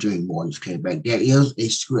 All the Dream Warriors came back. There is a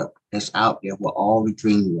script that's out there where all the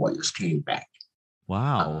Dream Warriors came back.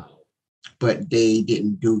 Wow. But they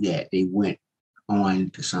didn't do that. They went on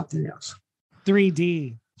to something else.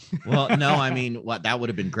 3D. Well, no, I mean, what that would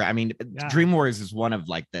have been great. I mean, yeah. Dream Warriors is one of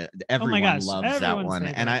like everyone loves that one.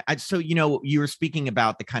 And I so you were speaking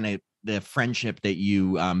about the kind of the friendship that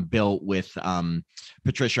you built with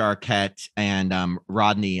Patricia Arquette and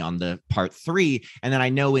Rodney on the part 3. And then I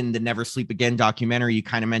know in the Never Sleep Again documentary, you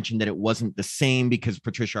kind of mentioned that it wasn't the same because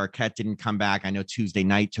Patricia Arquette didn't come back. I know Tuesday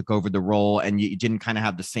Night took over the role and you didn't kind of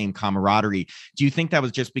have the same camaraderie. Do you think that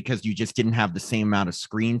was just because you just didn't have the same amount of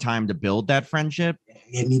screen time to build that friendship?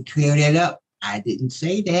 Let me clear that up. I didn't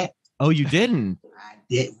say that. Oh, you didn't? I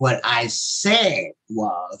did. What I said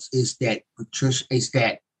is that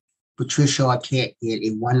Patricia Arquette did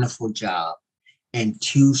a wonderful job, and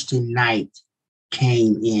Tuesday Night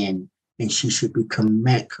came in, and she should be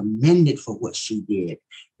commended for what she did,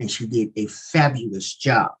 and she did a fabulous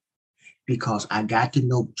job because I got to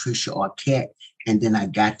know Patricia Arquette, and then I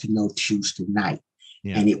got to know Tuesday Night,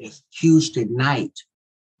 and it was Tuesday Night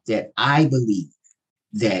that I believe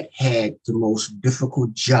that had the most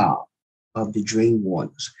difficult job of the Dream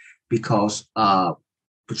Warriors because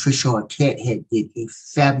Patricia Arquette did a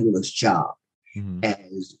fabulous job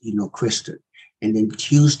as, Kristen. And then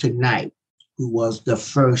Tuesday Night, who was the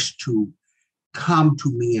first to come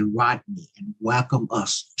to me and Rodney and welcome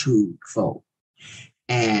us to the fold.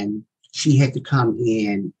 And she had to come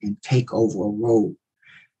in and take over a role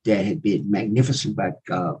that had been magnificent by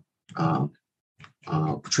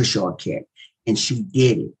Patricia Arquette. And she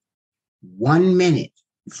did it. 1 minute,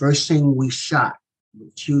 the first thing we shot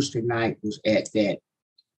Tuesday Night was at that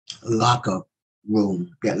locker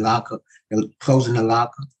room, closing the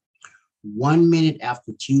locker. 1 minute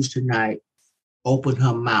after Tuesday Night opened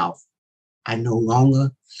her mouth, I no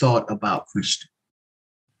longer thought about Kristen.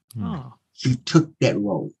 Oh. She took that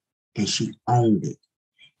role and she owned it.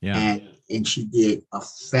 Yeah. And she did a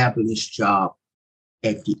fabulous job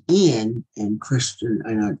at the end, and Kristen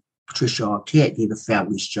and Patricia Arquette did a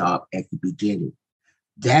fabulous job at the beginning.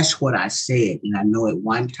 That's what I said. And I know at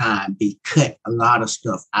one time they cut a lot of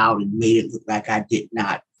stuff out and made it look like I did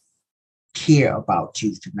not care about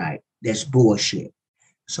Tuesday Night. That's bullshit.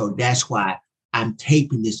 So that's why I'm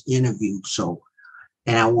taping this interview.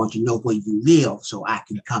 And I want to know where you live so I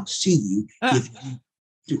can come see you if you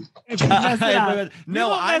do.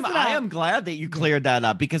 No, I am glad that you cleared that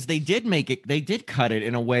up because they did cut it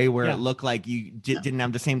in a way where it looked like you didn't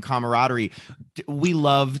have the same camaraderie. We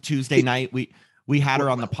love Tuesday Night. We had her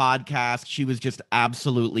on the podcast. She was just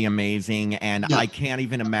absolutely amazing. And I can't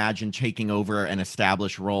even imagine taking over an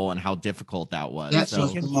established role and how difficult that was.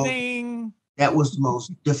 That was the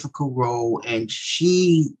most difficult role. And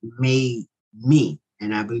she made me,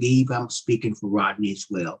 and I believe I'm speaking for Rodney as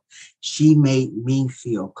well, she made me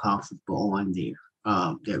feel comfortable on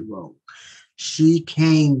that role. She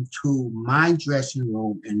came to my dressing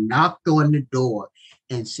room and knocked on the door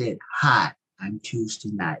and said, "Hi, I'm Tuesday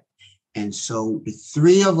Night." And so the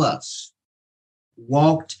 3 of us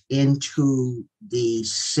walked into the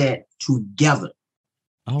set together.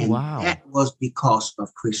 Oh, and wow. that was because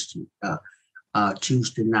of Christian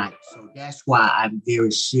Tuesday night. So that's why I'm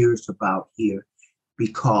very serious about here,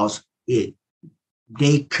 because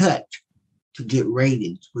they cut to get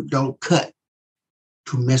ratings, but don't cut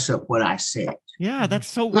to mess up what I said. Yeah, that's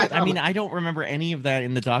so weird. I mean, I don't remember any of that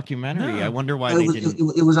in the documentary. No. I wonder why they didn't.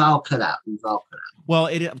 It was all cut out. It was all cut out. Well,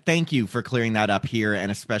 thank you for clearing that up here,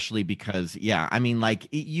 and especially because, yeah, I mean, like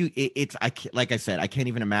like I said, I can't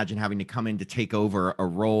even imagine having to come in to take over a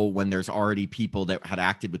role when there's already people that had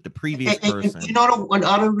acted with the previous person. And you know, one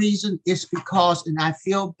other reason is because, and I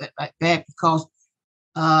feel like that because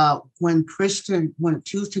when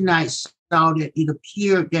Tuesday night started, it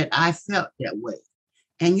appeared that I felt that way.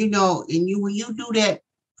 And you know, when you do that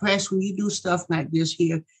press, when you do stuff like this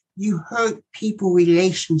here, you hurt people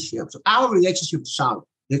relationships. Our relationship is solid.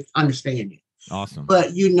 Let's understand it. Awesome.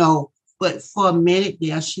 But you know, but for a minute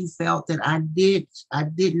there, she felt that I did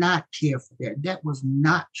not care for that. That was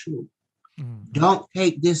not true. Mm-hmm. Don't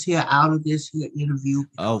take this here out of this here interview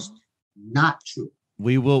because not true.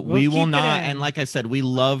 We will not. And like I said, we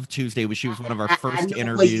love Tuesday. She was one of our first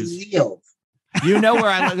interviews. You know where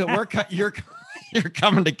I live. You're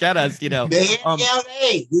coming to get us, you know. You're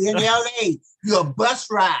in LA. You're a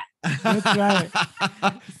bus ride. That's right.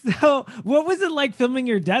 So, what was it like filming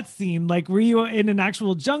your death scene? Like, were you in an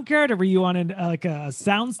actual junkyard, or were you on a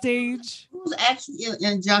sound stage? It was actually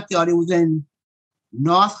in a junkyard. It was in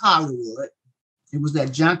North Hollywood. It was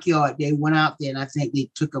that junkyard. They went out there, and I think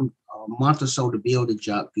they took them a month or so to build a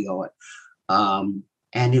junkyard. And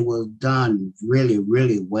it was done really,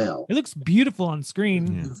 really well. It looks beautiful on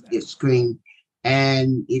screen. Yeah. It's screen.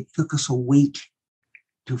 And it took us a week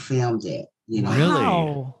to film that, you know.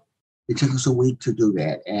 Really? It took us a week to do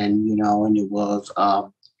that. And, you know, and it was, I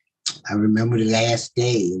remember the last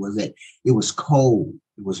day, it was cold.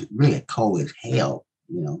 It was really cold as hell,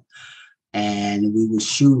 you know. And we were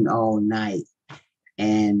shooting all night.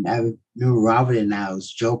 And I remember Robert and I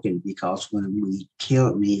was joking because when we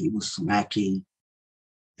killed me, it was like it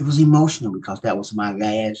was emotional because that was my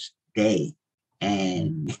last day.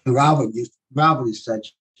 And Robert is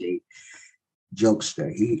such a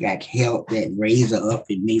jokester. He like held that razor up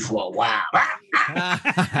in me for a while.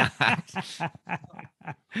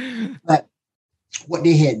 But what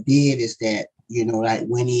they had did is that, you know, like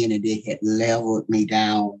went in and they had leveled me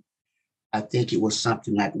down. I think it was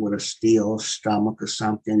something like with a steel stomach or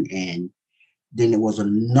something. And then there was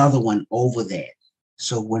another one over that.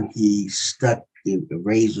 So when he stuck the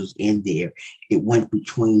razors in there, it went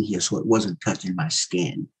between here, so it wasn't touching my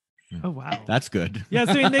skin. Oh wow, that's good. Yeah,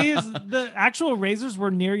 so the actual razors were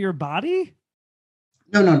near your body.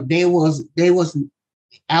 No, they wasn't.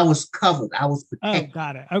 I was covered. I was protected. Oh,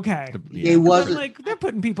 got it. Okay. They wasn't like they're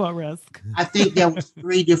putting people at risk. I think there was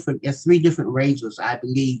three different razors. I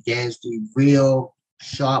believe there's the real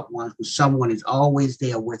sharp ones, but someone is always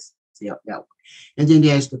there with that one. And then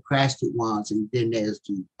there's the plastic ones, and then there's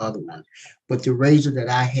the other ones. But the razor that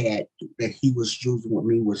I had that he was using with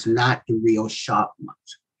me was not the real sharp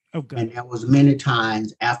ones. Okay. And there was many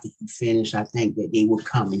times after he finished, I think that they would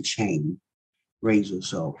come and change razors.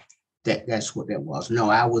 So that's what that was. No,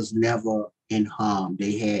 I was never in harm.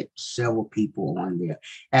 They had several people on there.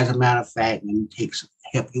 As a matter of fact, let me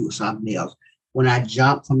help you with something else. When I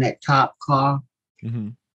jumped from that top car,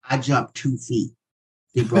 I jumped 2 feet.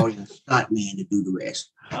 They brought in a stunt man to do the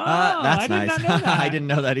rest. That's nice. I didn't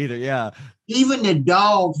know that either. Yeah. Even the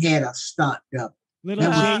dog had a stunt double.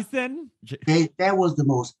 Little Jason. That was the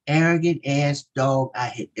most arrogant ass dog I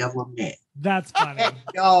had ever met. That's funny. That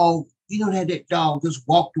dog, you know, that dog just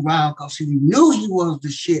walked around because he knew he was the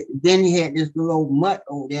shit. And then he had this little old mutt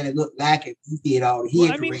over there that looked like it. He did all the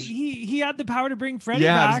he had the power to bring Freddy back.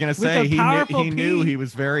 Yeah, I was gonna say he knew he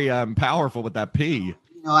was very powerful with that pee.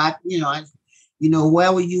 You know,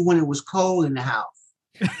 where were you when it was cold in the house?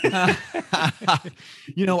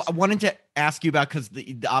 You know, I wanted to ask you about, because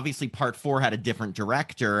obviously part 4 had a different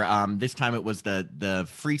director. This time it was the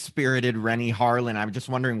free-spirited Rennie Harlan. I'm just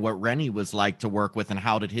wondering what Rennie was like to work with, and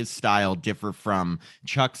how did his style differ from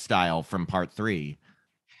Chuck's style from part 3?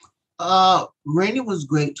 Rennie was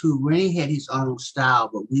great too. Rennie had his own style,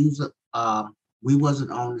 but we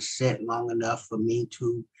wasn't on the set long enough for me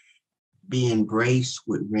to be embraced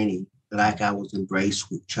with Rennie like I was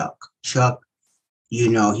embraced with Chuck. Chuck, you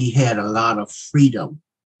know, he had a lot of freedom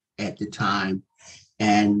at the time.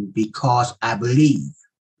 And because I believe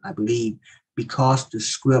because the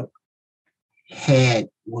script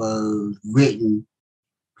was written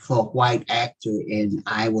for a white actor and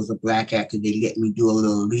I was a black actor, they let me do a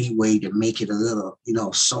little leeway to make it a little, you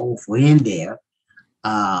know, soulful in there.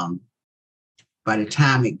 by the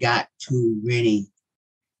time it got to Rennie,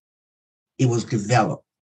 it was developed.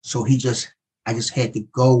 So I just had to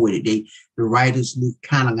go with it. The writers knew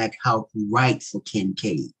kind of like how to write for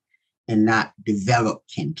Kincaid and not develop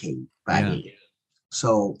Kincaid by then.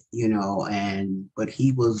 So, but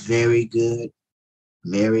he was very good,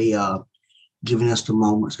 very giving us the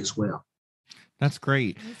moments as well. That's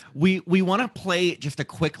great. We want to play just a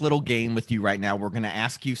quick little game with you right now. We're going to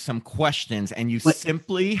ask you some questions, and you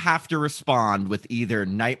simply have to respond with either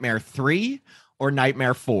Nightmare 3 or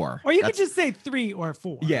Nightmare 4. Or you could just say 3 or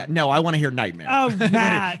 4. Yeah, no, I want to hear Nightmare. Oh,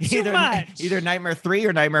 Matt, too much. Either Nightmare 3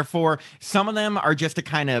 or Nightmare 4. Some of them are just to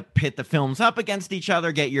kind of pit the films up against each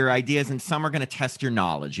other, get your ideas, and some are going to test your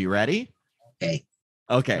knowledge. You ready?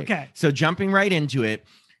 Okay. So jumping right into it,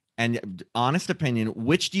 and honest opinion,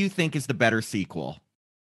 which do you think is the better sequel?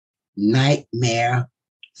 Nightmare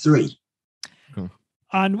 3. Cool.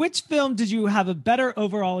 On which film did you have a better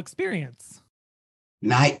overall experience?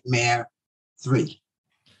 Nightmare 3.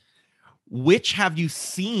 Which have you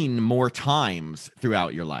seen more times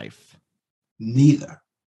throughout your life? Neither.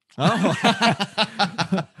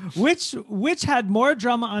 Oh. Which had more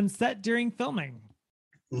drama on set during filming?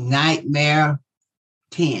 Nightmare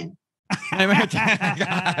 10.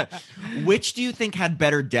 Which do you think had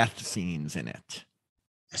better death scenes in it?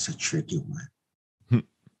 That's a tricky one.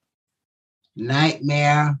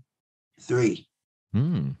 Nightmare 3.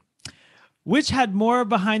 Which had more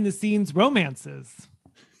behind the scenes romances?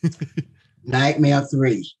 Nightmare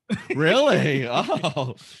 3. Really?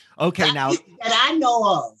 Oh, okay. Now that I know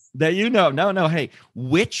of. That you know. No. Hey,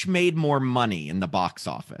 which made more money in the box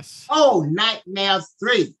office? Oh, Nightmare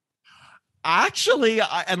 3. Actually,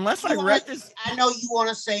 unless I read this, I know you want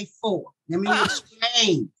to say 4. Let me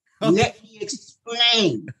explain. Let me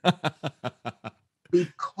explain.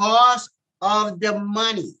 Because of the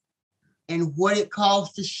money and what it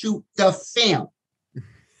costs to shoot the film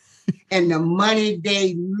and the money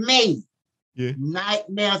they made.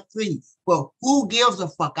 Nightmare 3. Well, who gives a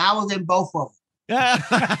fuck? I was in both of them.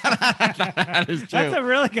 That is true. That's a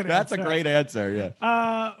really good That's answer. a great answer.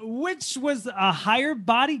 Yeah. Which was a higher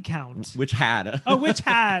body count? Which had? Which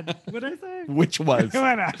had? What did I say? Which was?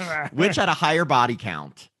 Whatever. Which had a higher body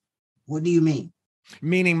count? What do you mean?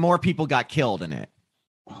 Meaning more people got killed in it.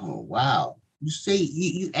 Oh wow! You see,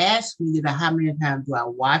 you asked me that how many times do I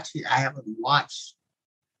watch it? I haven't watched.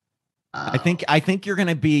 I think you're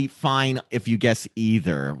gonna be fine if you guess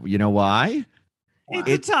either. You know why?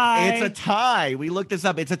 It's a tie. It's a tie. We looked this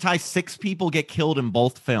up. It's a tie. 6 people get killed in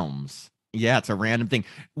both films. Yeah, it's a random thing.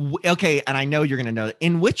 Okay, and I know you're going to know that.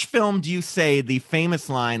 In which film do you say the famous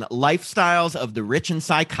line, lifestyles of the rich and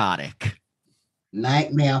psychotic?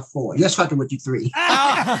 Nightmare 4. You're fucking with you 3.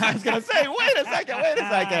 I was going to say, wait a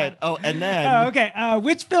second. Oh, and then. Okay.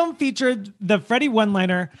 Which film featured the Freddy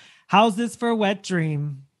one-liner, how's this for a wet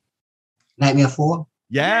dream? Nightmare 4.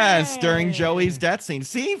 Yes, Yay. during Joey's death scene.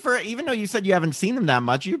 See, even though you said you haven't seen them that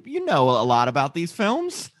much, you know a lot about these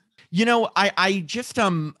films. I just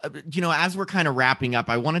as we're kind of wrapping up,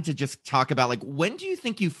 I wanted to just talk about, like, when do you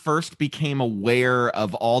think you first became aware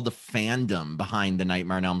of all the fandom behind the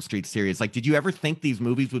Nightmare on Elm Street series? Like, did you ever think these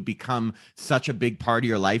movies would become such a big part of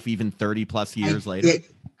your life even 30 plus years later?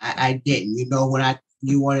 I didn't.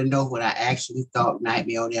 You want to know what I actually thought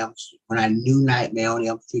Nightmare on Elm Street? When I knew Nightmare on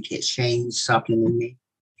Elm Street had changed something in me,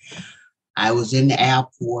 I was in the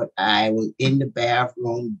airport. I was in the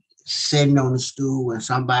bathroom, sitting on the stool, when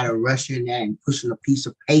somebody rushed in there and pushing a piece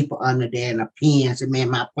of paper under there and a pen and said, "Man,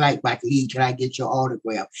 my flight about to leave. Can I get your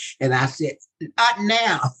autograph?" And I said, "Not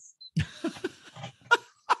now."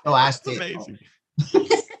 So I said, amazing.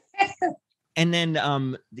 And then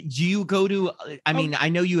do you go to, I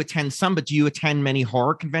know you attend some, but do you attend many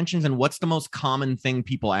horror conventions? And what's the most common thing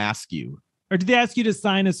people ask you? Or did they ask you to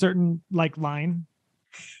sign a certain line?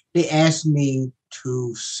 They asked me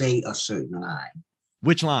to say a certain line.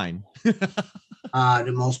 Which line?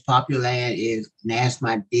 The most popular line is "That's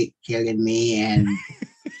my dick killing me" and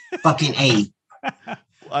 "fucking A."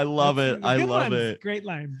 I love it. I love it. Great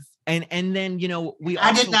lines. And then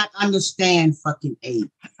I did not understand "fucking A."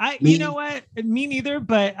 You know what? Me neither.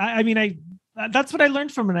 But I that's what I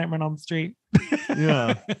learned from A Nightmare on Elm Street.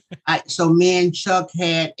 Yeah. So me and Chuck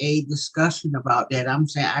had a discussion about that. I'm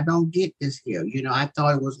saying, I don't get this here. I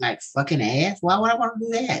thought it was like "fucking ass." Why would I want to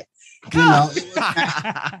do that?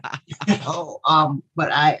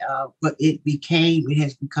 But it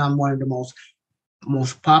has become one of the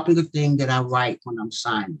most popular thing that I write when I'm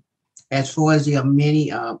signing. As far as the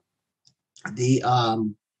many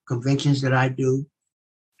conventions that I do,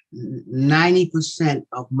 90%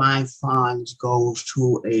 of my funds goes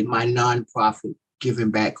to my nonprofit Giving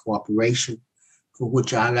Back Corporation. for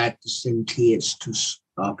which I like to send kids to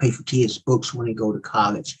pay for kids' books when they go to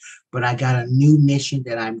college. But I got a new mission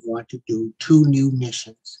that I'm going to do, 2 new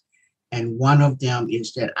missions. And one of them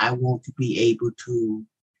is that I want to be able to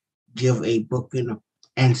give a book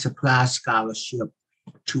and supply scholarship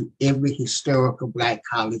to every historical Black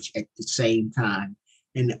college at the same time.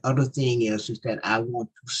 And the other thing is that I want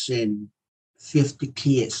to send 50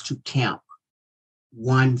 kids to camp,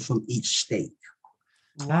 1 from each state.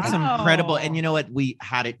 That's incredible. And you know what? We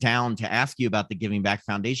had it down to ask you about the Giving Back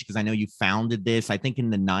Foundation because I know you founded this, I think,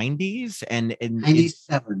 in the 90s. And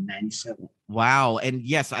 97. Wow. And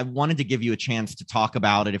yes, I wanted to give you a chance to talk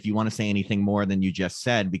about it if you want to say anything more than you just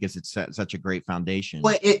said, because it's such a great foundation.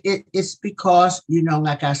 Well, it's because,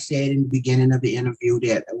 like I said in the beginning of the interview,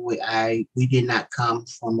 that we did not come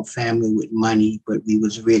from a family with money, but we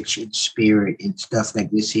was rich in spirit and stuff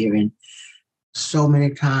like this here. And so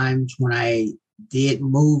many times when I did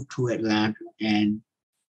move to Atlanta, and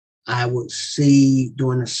I would see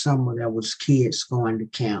during the summer there was kids going to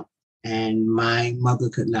camp, and my mother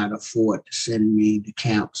could not afford to send me to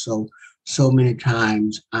camp. So many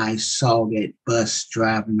times I saw that bus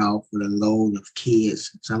driving off with a load of kids,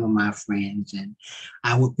 some of my friends, and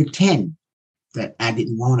I would pretend that I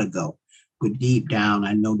didn't want to go. But deep down,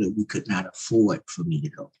 I know that we could not afford for me to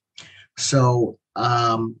go. So,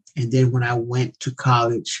 and then when I went to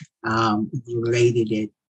college, it was a lady that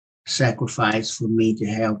sacrificed for me to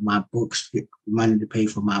have my books, get money to pay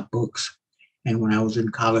for my books. And when I was in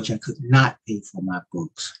college, I could not pay for my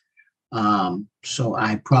books. So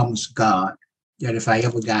I promised God that if I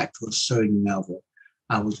ever got to a certain level,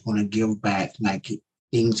 I was going to give back like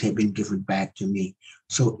things had been given back to me.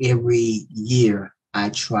 So every year I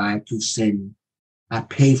try to I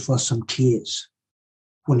pay for some kids.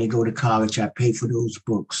 When they go to college, I pay for those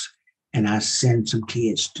books and I send some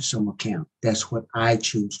kids to summer camp. That's what I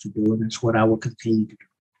choose to do, and that's what I will continue to do.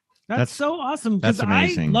 That's so awesome, because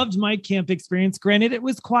I loved my camp experience. Granted, it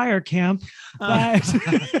was choir camp, but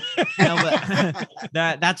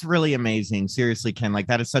that's really amazing. Seriously, Ken, like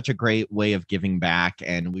that is such a great way of giving back.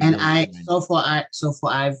 And I've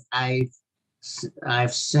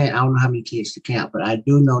sent, I don't know how many kids to camp, but I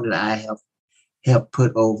do know that I have helped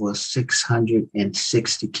put over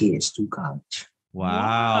 660 kids through college.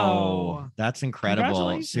 Wow. That's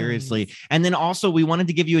incredible. Seriously. And then also we wanted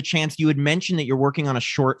to give you a chance. You had mentioned that you're working on a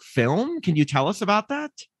short film. Can you tell us about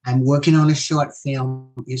that? I'm working on a short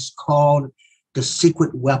film. It's called The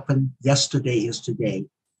Secret Weapon, Yesterday is Today.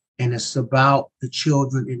 And it's about the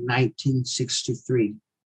children in 1963.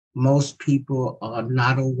 Most people are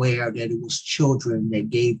not aware that it was children that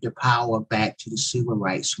gave the power back to the civil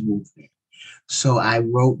rights movement. So I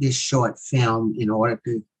wrote this short film in order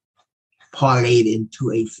to parlay it into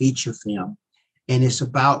a feature film. And it's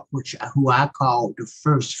about who I call the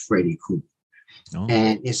first Freddy Krueger. Oh.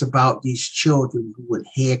 And it's about these children who went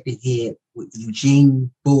head to head with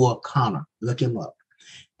Eugene Bull Connor. Look him up.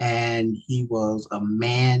 And he was a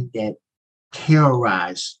man that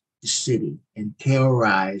terrorized the city and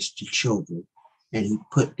terrorized the children. And he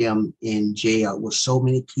put them in jail with so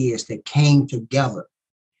many kids that came together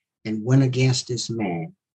and went against this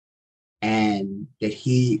man. And that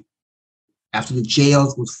after the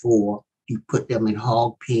jails was full, he put them in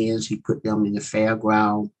hog pens, he put them in the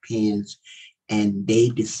fairground pens, and they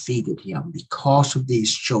defeated him because of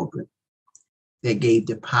these children that gave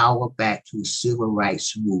the power back to the civil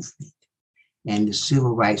rights movement. And the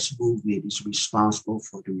civil rights movement is responsible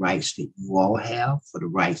for the rights that you all have, for the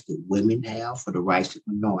rights that women have, for the rights that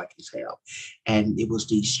minorities have. And it was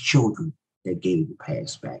these children that gave the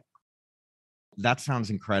past back. That sounds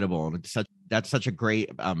incredible. That's such a great,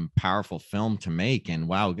 powerful film to make. And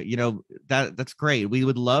wow, that's great. We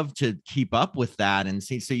would love to keep up with that and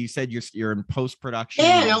see. So you said you're in post-production.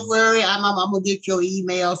 Yeah, don't worry. I'm gonna get your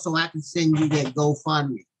email so I can send you that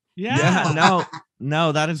GoFundMe. Yeah,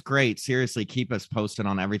 no, that is great. Seriously, keep us posted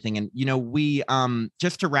on everything. And, we,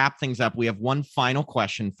 just to wrap things up, we have one final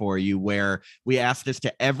question for you where we ask this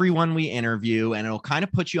to everyone we interview, and it'll kind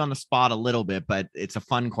of put you on the spot a little bit, but it's a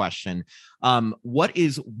fun question. What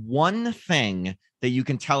is one thing that you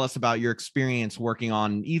can tell us about your experience working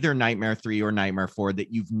on either Nightmare 3 or Nightmare 4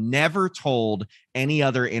 that you've never told any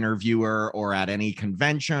other interviewer or at any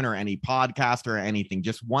convention or any podcast or anything?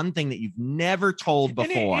 Just one thing that you've never told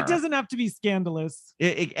before. It doesn't have to be scandalous.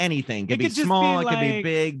 Anything. It could be small, it could be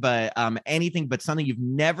big, but anything, but something you've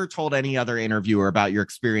never told any other interviewer about your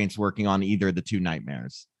experience working on either of the 2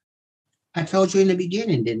 Nightmares. I told you in the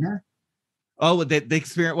beginning, didn't I? Oh, the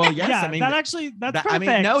experience. Well, yes. Yeah, that's perfect. I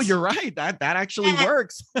mean, no, you're right. That actually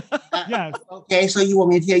works. Yes. Okay, so you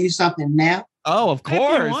want me to tell you something now? Oh, of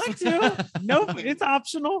course. If you want to. No, it's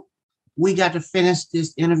optional. we got to finish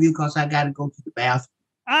this interview because I got to go to the bathroom.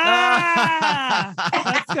 That's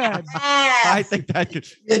good. I think that could.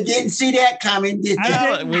 You didn't see that coming, did you?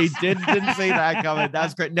 I We didn't see that coming.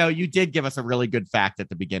 That's great. No, you did give us a really good fact at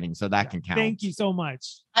the beginning, so that can count. Thank you so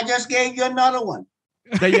much. I just gave you another one.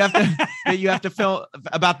 That you have to film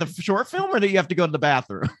about the short film, or that you have to go to the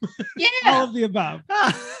bathroom. Yeah. All of the above.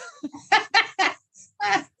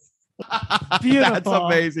 Beautiful. That's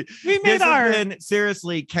amazing. We made art.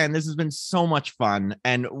 Seriously, Ken, this has been so much fun.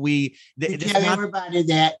 And Tell everybody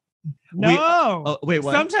that. No. Wait,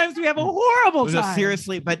 what? Sometimes we have a horrible time.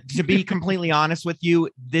 Seriously, but to be completely honest with you,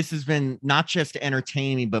 this has been not just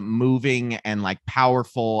entertaining, but moving and like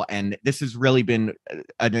powerful. And this has really been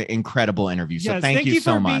an incredible interview. So yes, thank you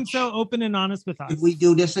so much. Thank you for being so open and honest with us. If we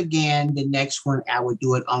do this again, the next one, I will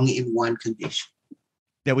do it only in one condition.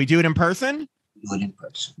 That we do it in person? Do it in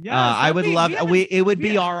person. Yeah, I would love. It would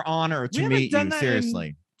be our honor to meet you.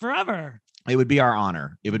 Seriously, forever. It would be our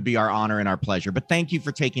honor. It would be our honor and our pleasure. But thank you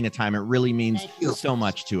for taking the time. It really means so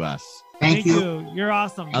much to us. Thank you. You're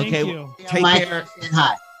awesome. Okay, Thank you. Take care.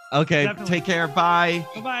 Hi. Okay, Definitely. Take care. Bye.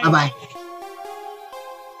 Bye-bye. Bye-bye.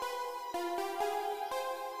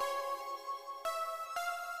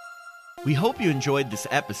 We hope you enjoyed this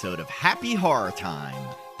episode of Happy Horror Time.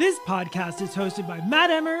 This podcast is hosted by Matt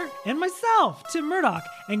Emmer and myself, Tim Murdoch,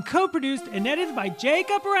 and co-produced and edited by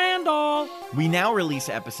Jacob Randall. We now release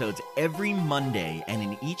episodes every Monday, and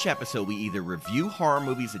in each episode, we either review horror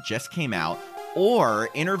movies that just came out or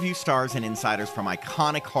interview stars and insiders from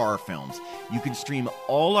iconic horror films. You can stream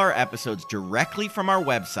all our episodes directly from our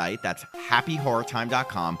website, that's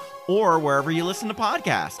happyhorrortime.com, or wherever you listen to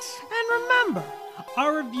podcasts. And remember,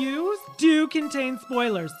 our reviews do contain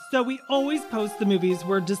spoilers, so we always post the movies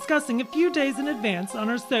we're discussing a few days in advance on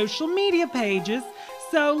our social media pages,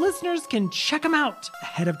 so listeners can check them out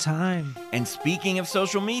ahead of time. And speaking of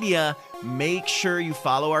social media, make sure you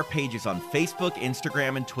follow our pages on Facebook,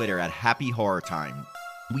 Instagram, and Twitter at Happy Horror Time.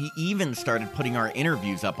 We even started putting our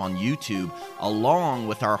interviews up on YouTube along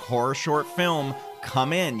with our horror short film,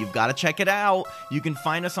 Come In. You've got to check it out. You can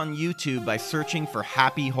find us on YouTube by searching for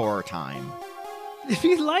Happy Horror Time. If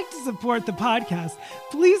you'd like to support the podcast,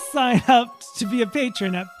 please sign up to be a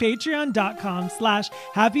patron at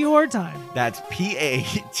patreon.com/happyhorrortime. That's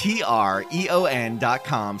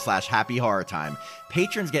patreon.com/happyhorrortime.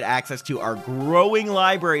 Patrons get access to our growing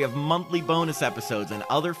library of monthly bonus episodes and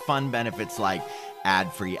other fun benefits like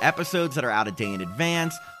ad-free episodes that are out a day in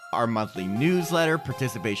advance, our monthly newsletter,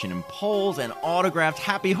 participation in polls, and autographed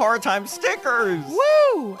Happy Horror Time stickers.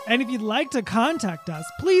 Woo! And if you'd like to contact us,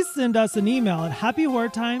 please send us an email at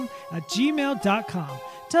happyhorrortime@gmail.com.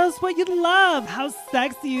 Tell us what you love, how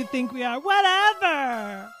sexy you think we are,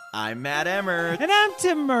 whatever. I'm Matt Emmer. And I'm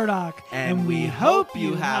Tim Murdoch. And we hope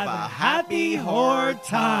you have a happy horror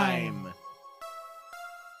time.